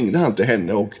så ringde han till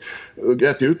henne och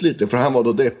grät ut lite, för han var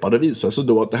då deppad. Det visade sig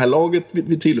då att det här laget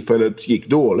vid tillfället gick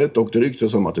dåligt och det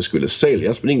ryktades om att det skulle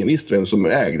säljas, men ingen visste vem som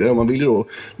ägde det, och man ville då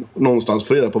någonstans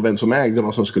få reda på vem som ägde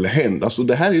vad som skulle hända. Så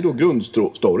det här är då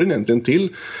grundstoryn egentligen till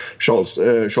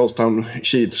Charlestown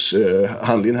Chiefs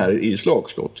handlingen här i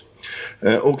slagskott.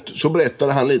 Och så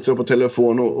berättade han lite på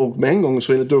telefon och med en gång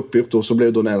så enligt uppgift då så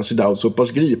blev då Nancy Dowd så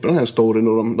pass gripen den här storyn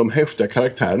och de häftiga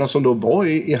karaktärerna som då var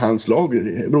i hans lag,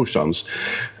 brorsans.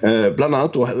 Bland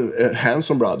annat då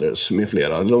Hanson Brothers med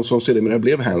flera, de som sedermera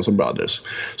blev Hanson Brothers.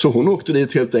 Så hon åkte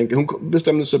dit helt enkelt, hon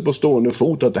bestämde sig på stående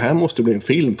fot att det här måste bli en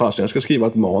film, fast jag ska skriva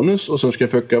ett manus och sen ska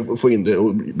jag försöka få in det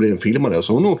och bli en film av det.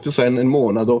 Så hon åkte sen en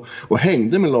månad och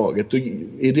hängde med laget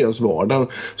i deras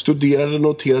vardag, studerade,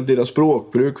 noterade deras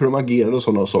språkbruk, hur de agerade och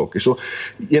sådana saker. Så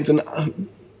egentligen,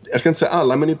 jag ska inte säga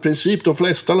alla, men i princip de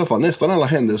flesta i alla fall, nästan alla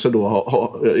händelser då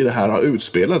i det här har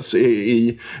utspelats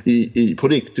på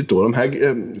riktigt då. De här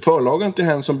förlagen till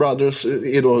Hanson Brothers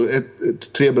är då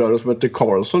tre bröder som heter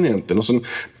Carlson egentligen, och sen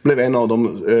blev en av dem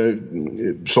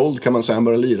såld, kan man säga, han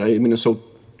började lira i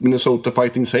Minnesota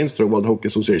Fighting Saints, tror jag, World Hockey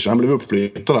Association. Han blev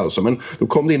uppflyttad alltså, men då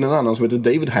kom det in en annan som heter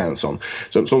David Hanson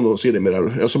som då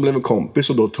sedermera, som blev en kompis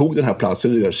och då tog den här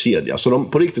platsen i deras kedja. Så de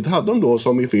på riktigt hade de då,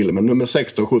 som i filmen, nummer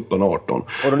 16, 17, 18.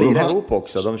 Och de lirade ihop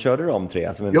också, de körde de tre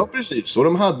alltså. Ja, precis.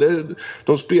 Och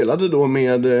de spelade då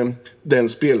med den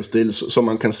spelstil som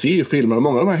man kan se i filmen. Och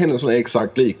många av de här händelserna är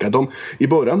exakt lika. I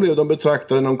början blev de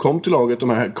betraktade när de kom till laget, de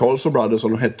här Carlson Brothers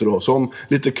som de hette då, som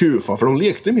lite kufa, för de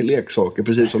lekte med leksaker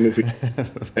precis som i filmen.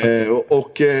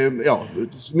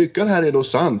 Mycket av det här är då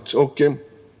sant, och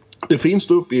det finns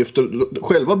då uppgifter,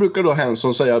 själva brukar då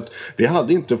Hanson säga att vi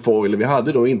hade inte foil, vi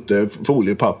hade då inte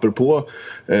foliepapper på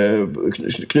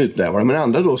knytnävarna, men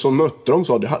andra då som mötte dem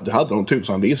sa det hade de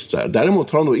tusan visst. Däremot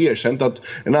har de då erkänt att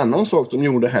en annan sak de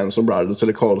gjorde, Hanson Brothers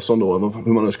eller Carlson då,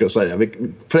 hur man nu ska säga,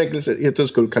 för enkelhetens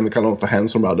skull kan vi kalla dem för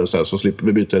Hanson Brothers här, så slipper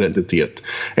vi byta identitet.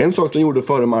 En sak de gjorde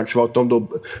före match var att de då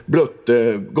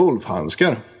blötte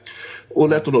golfhandskar och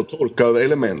lät dem då torka över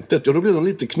elementet. Ja, då blev de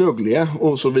lite knuggliga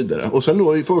och så vidare. Och sen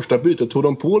då i första bytet tog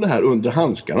de på det här under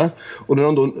handskarna. Och när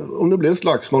de då, om det blev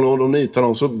slagsmål och de nitade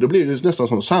dem, så det blev det nästan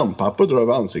som sandpapper dra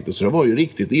över ansiktet. Så det var ju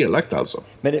riktigt elakt alltså.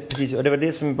 Men precis, och det var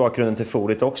det som är bakgrunden till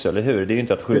folit också, eller hur? Det är ju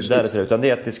inte att skydda det, utan det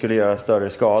är att det skulle göra större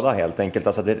skada helt enkelt.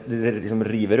 Alltså att det liksom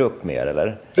river upp mer,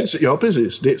 eller? Precis, ja,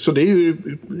 precis. Så det är ju,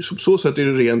 så sätt är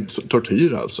det rent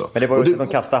tortyr alltså. Men det var ju att de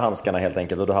kastade handskarna helt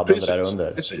enkelt och då hade de det där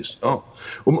under. Precis, ja.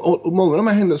 Och många av de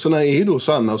här händelserna är ju då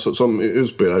sanna som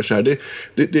utspelar sig.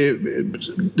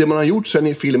 Det man har gjort sen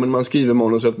i filmen, man skriver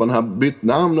manus, att man har bytt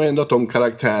namn och ändrat om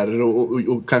karaktärer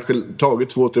och kanske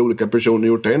tagit 2-3 olika personer,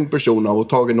 gjort en person av och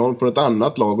tagit någon från ett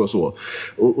annat lag och så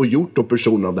och gjort då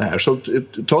personer av det här. Så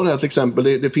ta det här till exempel,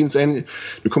 det finns nu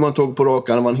kommer man inte ihåg på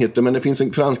rakan vad han heter, men det finns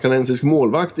en fransk-kanadensisk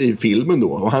målvakt i filmen då,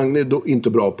 och han är då inte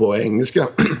bra på engelska.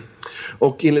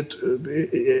 Och enligt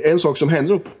en sak som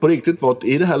hände på riktigt var att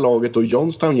i det här laget och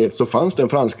Johnstown Jets så fanns det en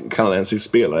fransk-kanadensisk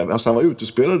spelare, alltså han var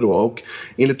utespelare då, och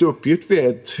enligt uppgift vid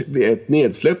ett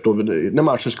nedsläpp då, när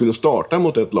matchen skulle starta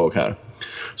mot ett lag här,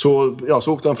 så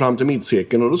åkte han fram till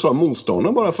mittcirkeln och då sa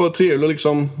motståndaren bara för trevligt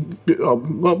liksom,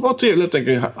 var trevligt,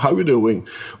 tänker, how you doing?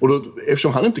 Och då,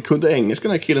 eftersom han inte kunde engelska,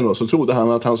 den här killen då, så trodde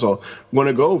han att han sa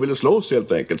wanna go, vill du slåss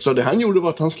helt enkelt. Så det han gjorde var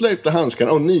att han släppte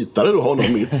handskarna och nitade då honom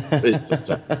mitt.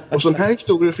 Och sån här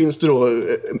historier finns det då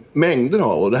mängder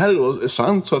av, och det här är då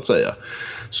sant så att säga.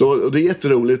 Så det är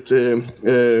jätteroligt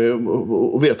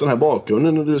att veta den här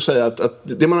bakgrunden, och du säger att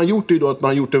det man har gjort är då att man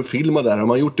har gjort en film där, och man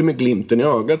har gjort det med glimten i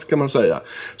ögat, kan man säga.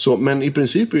 Så, men i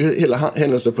princip är hela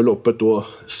händelseförloppet då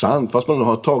sant, fast man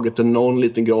har tagit någon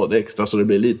liten grad extra så det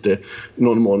blir lite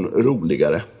någon mån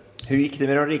roligare. Hur gick det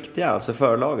med de riktiga, alltså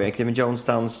förlagen? Gick det med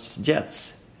Johnstowns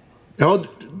Jets? Ja,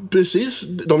 precis.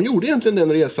 De gjorde egentligen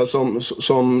den resa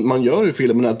som man gör i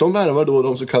filmen, att de värvar då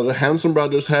de så kallade Hanson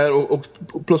Brothers här, och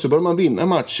plötsligt börjar man vinna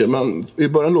matcher. I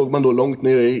början låg man då långt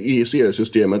ner i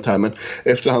seriesystemet här, men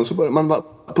efterhand så började man vara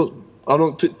på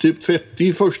de typ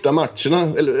 30 första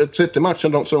matcherna, eller 30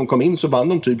 matcherna som de kom in, så vann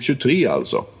de typ 23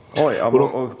 alltså. Oj,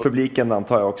 och publiken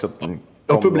antar jag också.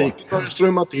 Ja, publiken började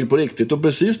strömma till på riktigt, och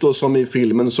precis då som i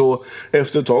filmen så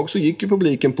efter ett tag så gick ju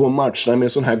publiken på matcherna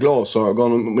med sån här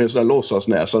glasögon och med sån här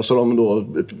låtsasnäsa, så de då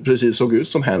precis såg ut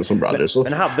som Hanson Brothers.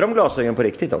 Men hade de glasögon på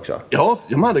riktigt också? Ja,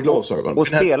 de hade glasögon. Och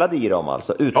spelade i dem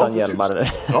alltså, utan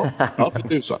hjälmar? Ja, för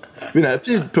tusan. Vid den här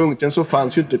tidpunkten så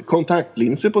fanns ju inte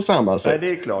kontaktlinser på samma sätt. Nej,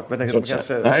 det är klart. Men jag tänkte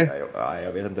kanske... Nej,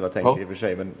 jag vet inte vad jag tänker i och för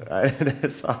sig, men nej, det är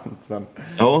sant. Men...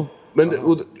 Ja. Men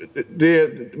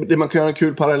det man kan göra en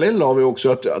kul parallell av är också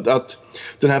att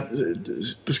den här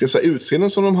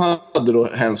utseendet som de hade då,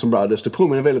 Hanson Brothers, det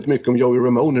påminner väldigt mycket om Joey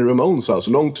Ramone i Ramones,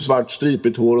 alltså långt svart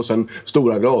stripigt hår och sen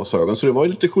stora glasögon, så det var ju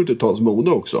lite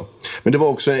 70-talsmode också. Men det var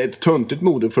också ett töntigt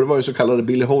mode, för det var ju så kallade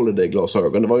Billie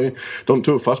Holiday-glasögon. Det var ju, de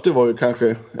tuffaste var ju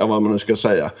kanske, vad man nu ska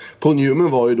säga, Paul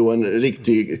Newman var ju då en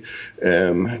riktig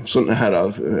sån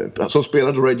här, som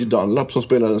spelade Reggie Dunlap, som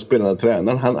spelade den spelande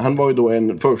tränaren. Han var ju då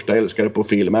en första älskare på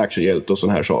film, actionhjälte och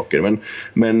såna här saker.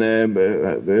 Men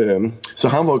så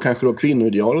han var kanske då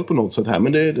kvinnoidealet på något sätt här.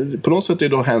 Men på något sätt är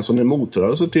då Hanson en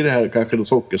motrörelse till det här kanske då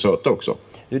sockersöta också.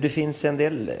 Det finns en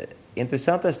del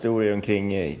intressanta historier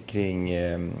kring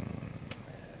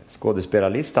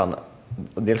skådespelarlistan.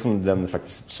 Dels som den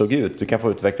faktiskt såg ut. Du kan få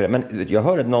utveckla det. Men jag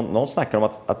hörde någon snacka om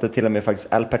att det till och med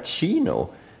faktiskt Al Pacino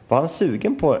var han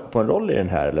sugen på en roll i den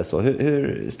här eller så.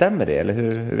 Hur stämmer det? Eller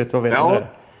hur vet du vad vet om det?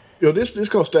 Ja, det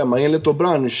ska stämma. Enligt då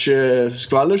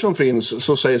branschskvaller som finns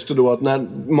så sägs det då att när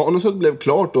manuset blev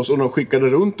klart och de skickade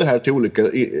runt det här till olika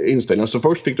inställningar, så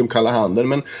först fick de kalla handen,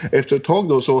 men efter ett tag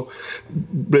då så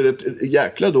blev det ett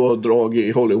jäkla då drag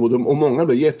i Hollywood och många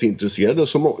blev jätteintresserade,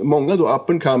 så många då up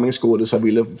and coming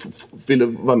skådespelare ville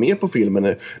vara med på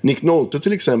filmen. Nick Nolte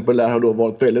till exempel har då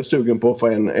varit väldigt sugen på att få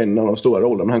en av de stora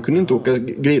rollerna, men han kunde inte åka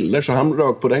griller, så han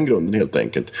rök på den grunden helt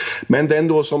enkelt. Men den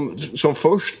då som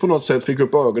först på något sätt fick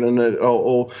upp ögonen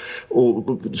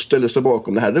och ställde sig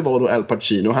bakom det här, det var då Al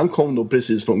Pacino. Han kom då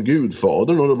precis från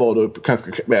Gudfadern och det var då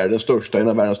kanske en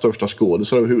av världens största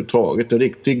skådespelare överhuvudtaget, en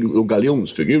riktig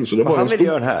galjonsfigur. Så det var han ville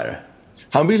göra den här.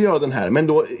 Han vill göra den här, men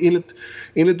då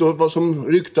enligt då vad som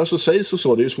ryktas och sägs och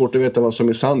så, det är ju svårt att veta vad som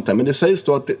är sant här, men det sägs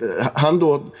då att han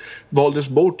då valdes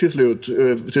bort till slut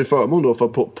till förmån då för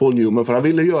Paul Newman, för han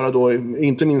ville göra då,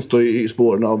 inte minst då i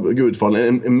spåren av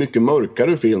Gudfallen, en mycket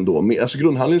mörkare film då. Alltså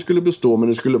grundhandlingen skulle bestå, men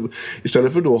det skulle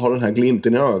istället för då ha den här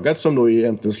glimten i ögat som då är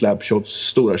egentligen Slapshots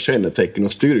stora kännetecken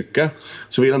och styrka,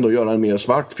 så vill han då göra en mer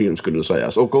svart film skulle det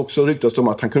sägas. Och också ryktas om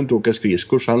att han kunde inte åka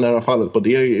skridskor, så han lär ha fallit på det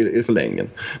i förlängningen.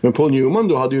 Men Paul Newman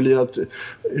då hade ju lirat,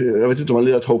 jag vet inte om han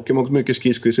lirat hockey, men mycket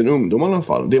skridskor i sin ungdom i alla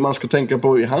fall. Det man ska tänka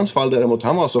på i hans fall däremot,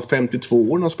 han var alltså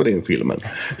 52 år när han spelade in filmen.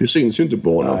 Det syns ju inte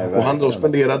på honom. Nej, och han då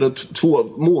spenderade 2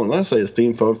 månader sägs det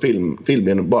inför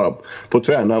filmen bara på att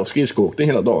träna och skridskoåkning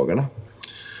hela dagarna.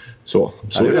 Så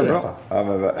ja, det är bra. Ja,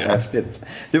 men häftigt.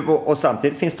 Och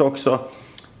samtidigt finns det också,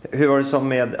 hur var det som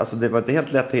med, alltså det var inte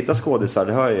helt lätt att hitta skådisar,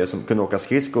 det hör jag ju, som kunde åka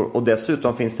skridskor, och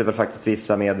dessutom finns det väl faktiskt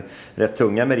vissa med rätt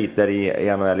tunga meriter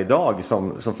i NHL idag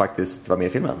som faktiskt var med i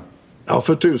filmen. Ja,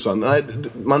 för tusan. Nej,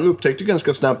 man upptäckte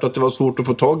ganska snabbt att det var svårt att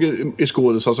få tag i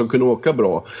skådespelare som kunde åka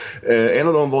bra. En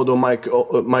av dem var då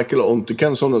Michael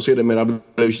Ontican, som då sedermera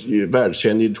blev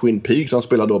världskänd i Twin Peaks. Han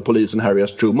spelade då polisen Harry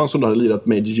S. Truman, som då hade lirat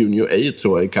med Junior A,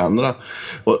 tror jag, i Kanada.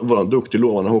 Var en duktig,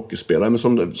 lovande hockeyspelare, men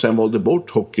som sen valde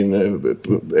bort hockeyn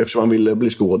eftersom han ville bli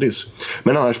skådis.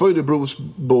 Men annars var ju det Bruce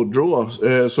Boudreau,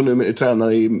 som nu är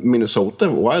tränare i Minnesota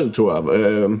Wild, tror jag.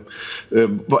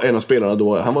 Var en av spelarna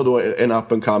då. Han var då en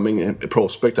up and coming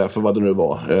prospect där för vad det nu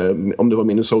var. Om det var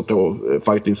Minnesota och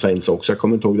Fighting Saints också, jag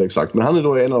kommer inte ihåg det exakt. Men han är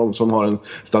då en av dem som har en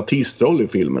statistroll i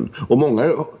filmen. Och många...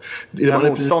 Är han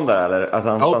motståndare eller? Alltså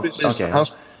ja, precis. Okay.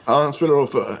 Han spelar då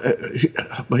för,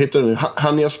 vad heter det nu?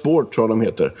 Hania Sport tror jag de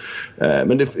heter.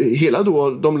 Men hela då,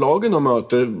 de lagen de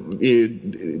möter,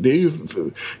 det är ju,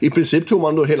 i princip tog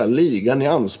man då hela ligan i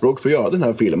anspråk för att göra den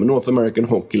här filmen, North American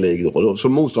Hockey League då. Så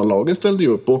motståndarlagen ställde ju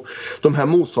upp, och de här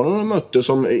motståndarna mötte,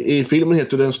 som i filmen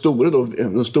heter den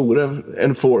stora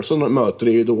enforcer de möter,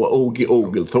 är ju då Ogie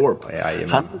Oglethorpe.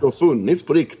 Han har då funnits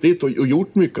på riktigt och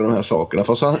gjort mycket av de här sakerna,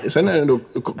 fast sen är den då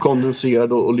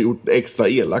kondenserad och gjort extra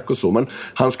elak och så, men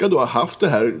han ska då ha haft det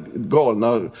här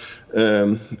galna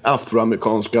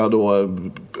afroamerikanska då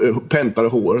pentade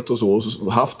håret och så,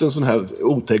 och haft en sån här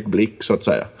otäck blick så att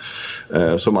säga,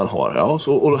 som man har. Ja,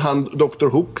 så, och han Dr.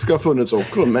 Hook ska ha funnits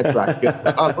också med cracken.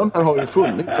 Alla de här har ju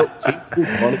funnits och finns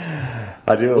fortfarande.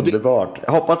 Ja, det är underbart.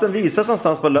 Jag hoppas den visas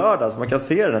någonstans på lördag så man kan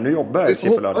se den. Nu jobbar jag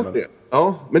på lördag. Men...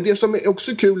 Ja, men det som är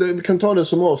också kul, vi kan ta det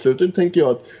som avslutning, tänker jag,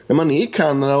 att när man är i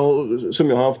Kanada, och som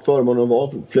jag har haft förmånen att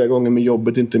vara flera gånger med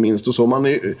jobbet inte minst, och så,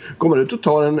 kommer ut och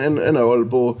tar en öl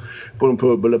på en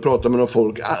pub eller pratar med någon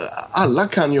folk. Alla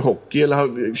kan ju hockey,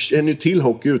 eller känner ju till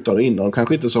hockey utan och innan, de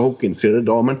kanske inte är så hockeyintresserade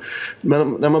idag,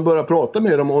 men när man börjar prata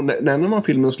med dem och nämner man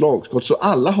filmens lagskott, så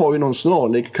alla har ju någon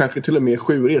snarlik, kanske till och med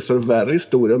 7 resor värre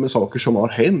historia med saker som har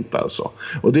hänt alltså.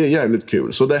 Och det är jävligt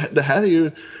kul. Så det här är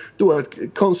ju då ett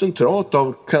koncentrat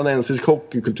av kanadensisk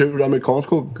hockeykultur, amerikansk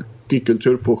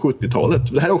hockeykultur på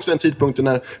 70-talet. Det här är också den tidpunkten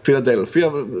när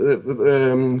Philadelphia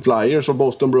Flyers och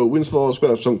Boston Bruins var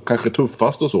spelare som kanske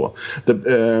tuffast och så.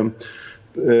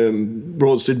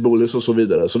 Broad Street Bullies och så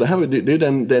vidare. Så det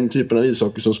är den typen av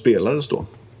ishockey som spelades då.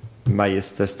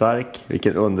 Magister Stark,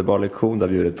 vilken underbar lektion du har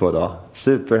bjudit på idag.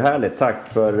 Superhärligt, tack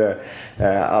för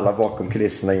alla bakom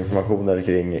kulisserna informationer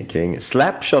kring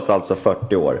Slapshot, alltså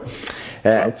 40 år.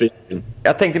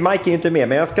 Jag tänkte, Mike är inte med,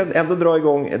 men jag ska ändå dra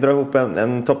ihop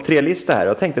en topp 3-lista här.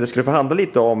 Jag tänkte att det skulle få handla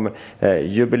lite om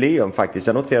jubileum faktiskt.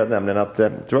 Jag noterade nämligen att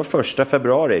det var 1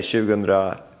 februari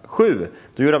 2007.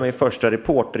 Då gjorde jag min första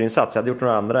reporterinsats. Jag hade gjort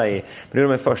några andra men då gjorde jag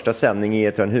min första sändning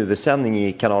i en huvudsändning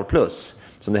i Kanal Plus,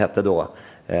 som det hette då.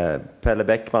 Pelle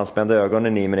Bäckman spände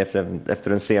ögonen i mig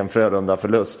efter en sen Frölunda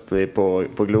förlust på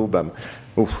Globen.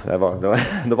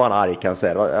 Då var han arg, kan jag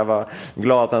säga. Jag var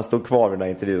glad att han stod kvar vid den här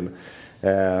intervjun.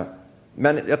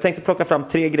 Men jag tänkte plocka fram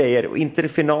 3 grejer, och inte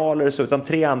finaler så, utan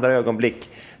 3 andra ögonblick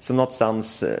som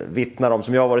någonstans vittnar om,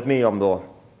 som jag har varit med om då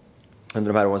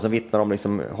under de här åren, som vittnar om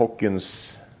liksom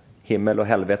hockeyns himmel och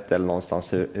helvete, eller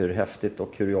någonstans hur häftigt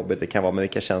och hur jobbigt det kan vara, med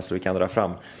vilka känslor vi kan dra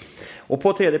fram. Och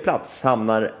på 3:e plats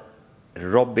hamnar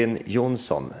Robin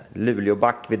Jonsson,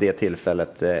 Luleåback vid det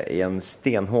tillfället, i en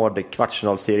stenhård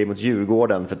kvartsfinalserie mot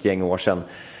Djurgården för ett gäng år sedan.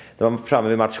 Det var framme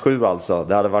vid match 7 alltså.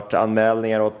 Det hade varit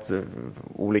anmälningar åt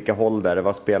olika håll där. Det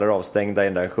var spelare avstängda i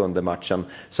den där 7:e matchen,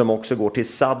 som också går till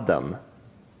sadden.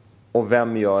 Och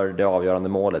vem gör det avgörande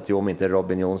målet? Jo, om inte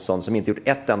Robin Jonsson, som inte gjort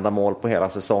ett enda mål på hela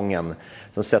säsongen,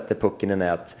 som sätter pucken i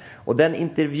nät. Och den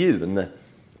intervjun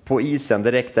på isen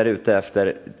direkt där ute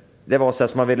efter, det var så här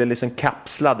som man ville liksom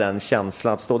kapsla den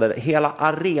känslan, att stå där, hela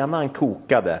arenan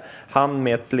kokade. Han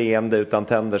med ett leende utan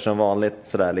tänder som vanligt,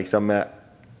 sådär liksom.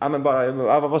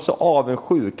 Jag var så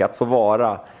avundsjuk att få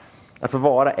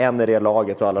vara en i det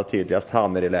laget, och allra tydligast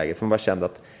han i det läget. För man bara kände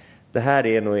att det här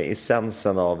är nog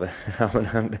essensen av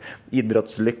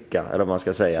idrottslycka, eller vad man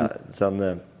ska säga.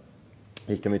 Sen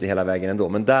gick de inte hela vägen ändå,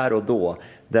 men där och då,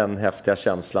 den häftiga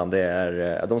känslan, det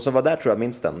är de som var där, tror jag,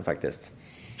 minns den faktiskt.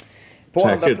 På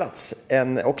andra plats,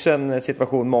 också en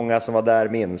situation många som var där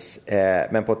minns,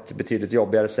 men på ett betydligt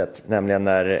jobbigare sätt, nämligen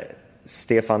när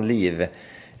Stefan Liv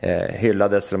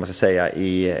hyllades, eller man ska säga,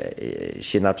 i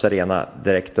Kinnarps arena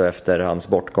direkt då efter hans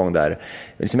bortgång där.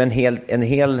 Liksom en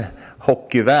hel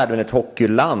hockeyvärld, men ett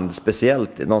hockeyland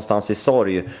speciellt någonstans i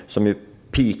sorg, som ju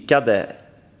pikade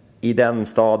i den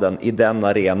staden, i den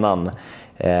arenan.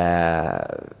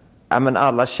 Men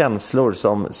alla känslor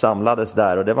som samlades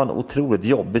där, och det var en otroligt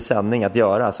jobbig sändning att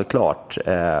göra, såklart.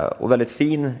 Och väldigt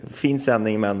fin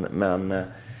sändning,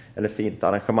 eller fint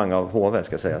arrangemang av HV,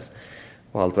 ska sägas.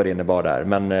 Och allt vad det innebar där.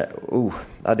 Men det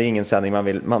är ingen sändning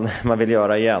man vill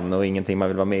göra igen, och ingenting man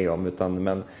vill vara med om,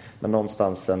 men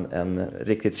någonstans en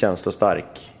riktigt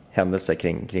känslostark händelse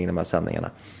kring de här sändningarna.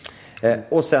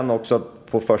 Och sen också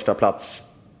på första plats,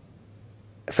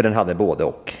 för den hade både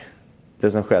och.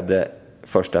 Det som skedde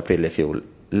 1 april i fjol,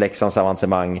 Leksands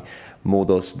avancemang,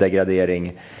 Modos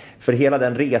degradering. För hela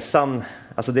den resan,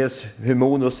 alltså dels hur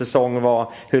Modos säsong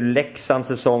var, hur Leksands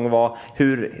säsong var,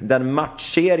 hur den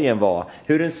matchserien var,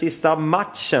 hur den sista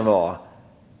matchen var.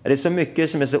 Det är så mycket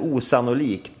som är så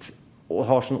osannolikt och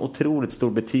har så otroligt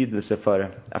stor betydelse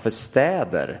för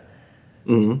städer.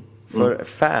 För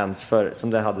fans, som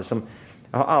det hade. Som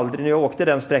jag har aldrig, när jag åkte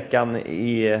den sträckan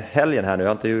i helgen här nu, jag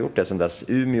har inte gjort det sedan dess,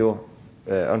 Umeå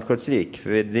Örnsköldsvik, för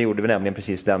det gjorde vi nämligen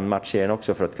precis den matchserien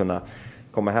också, för att kunna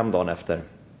komma hem dagen efter.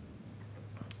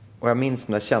 Och jag minns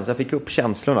den där känslan, jag fick upp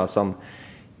känslorna som,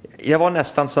 jag var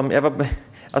nästan som,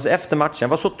 alltså efter matchen, jag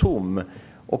var så tom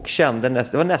och kände,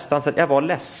 det var nästan så att jag var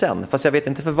ledsen, fast jag vet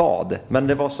inte för vad. Men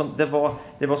det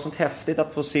var sånt häftigt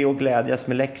att få se och glädjas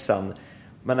med Leksand.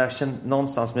 Men jag kände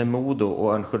någonstans med Modo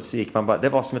och Örnsköldsvik, det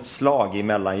var som ett slag i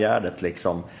mellangärdet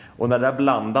liksom. Och när det där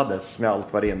blandades med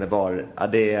allt vad det innebar,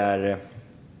 det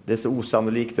är så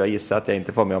osannolikt, jag gissar att jag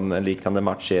inte får med om en liknande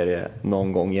matchserie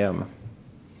någon gång igen.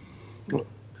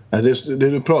 Det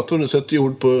du pratar om, du sätter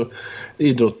ord på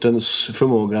idrottens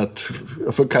förmåga att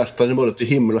förkasta den både till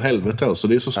himmel och helvete. Alltså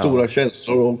det är så stora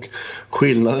känslor, och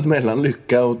skillnaden mellan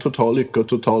lycka och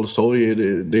total sorg,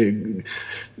 det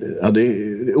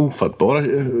är ofattbara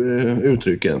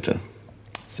uttryck egentligen.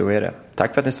 Så är det.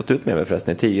 Tack för att ni stått ut med mig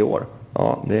förresten i 10 år.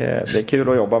 Ja, det är kul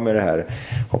att jobba med det här.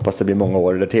 Hoppas det blir många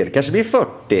år där till. Kanske blir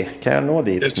 40. Kan jag nå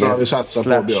dit? Det tror jag vi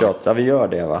satsar på, Björn. Ja, vi gör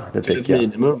det, va? Det tycker jag.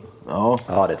 Minimum.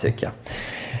 Ja, det tycker jag.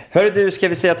 Hörru du, ska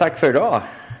vi säga tack för idag?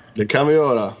 Det kan vi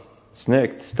göra.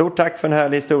 Snyggt. Stort tack för den här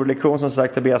historielektion, som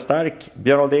sagt, Tobias Stark,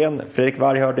 Björn Oldén, Fredrik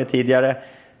Varg hörde tidigare.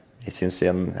 Det syns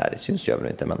gör vi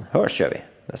inte, men hörs gör vi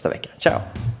nästa vecka. Ciao.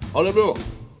 Ha det bra.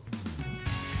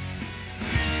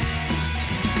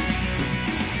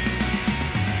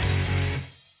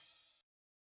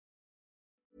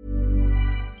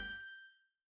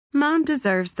 Mom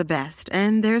deserves the best,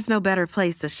 and there's no better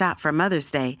place to shop for Mother's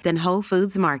Day than Whole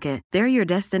Foods Market. They're your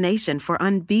destination for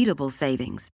unbeatable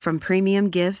savings, from premium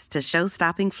gifts to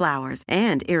show-stopping flowers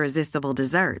and irresistible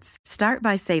desserts. Start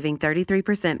by saving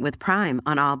 33% with Prime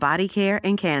on all body care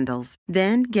and candles.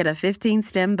 Then get a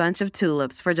 15-stem bunch of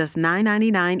tulips for just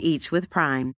 $9.99 each with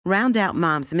Prime. Round out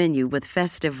Mom's menu with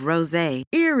festive rosé,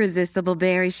 irresistible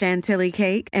berry chantilly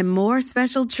cake, and more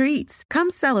special treats. Come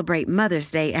celebrate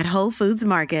Mother's Day at Whole Foods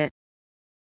Market.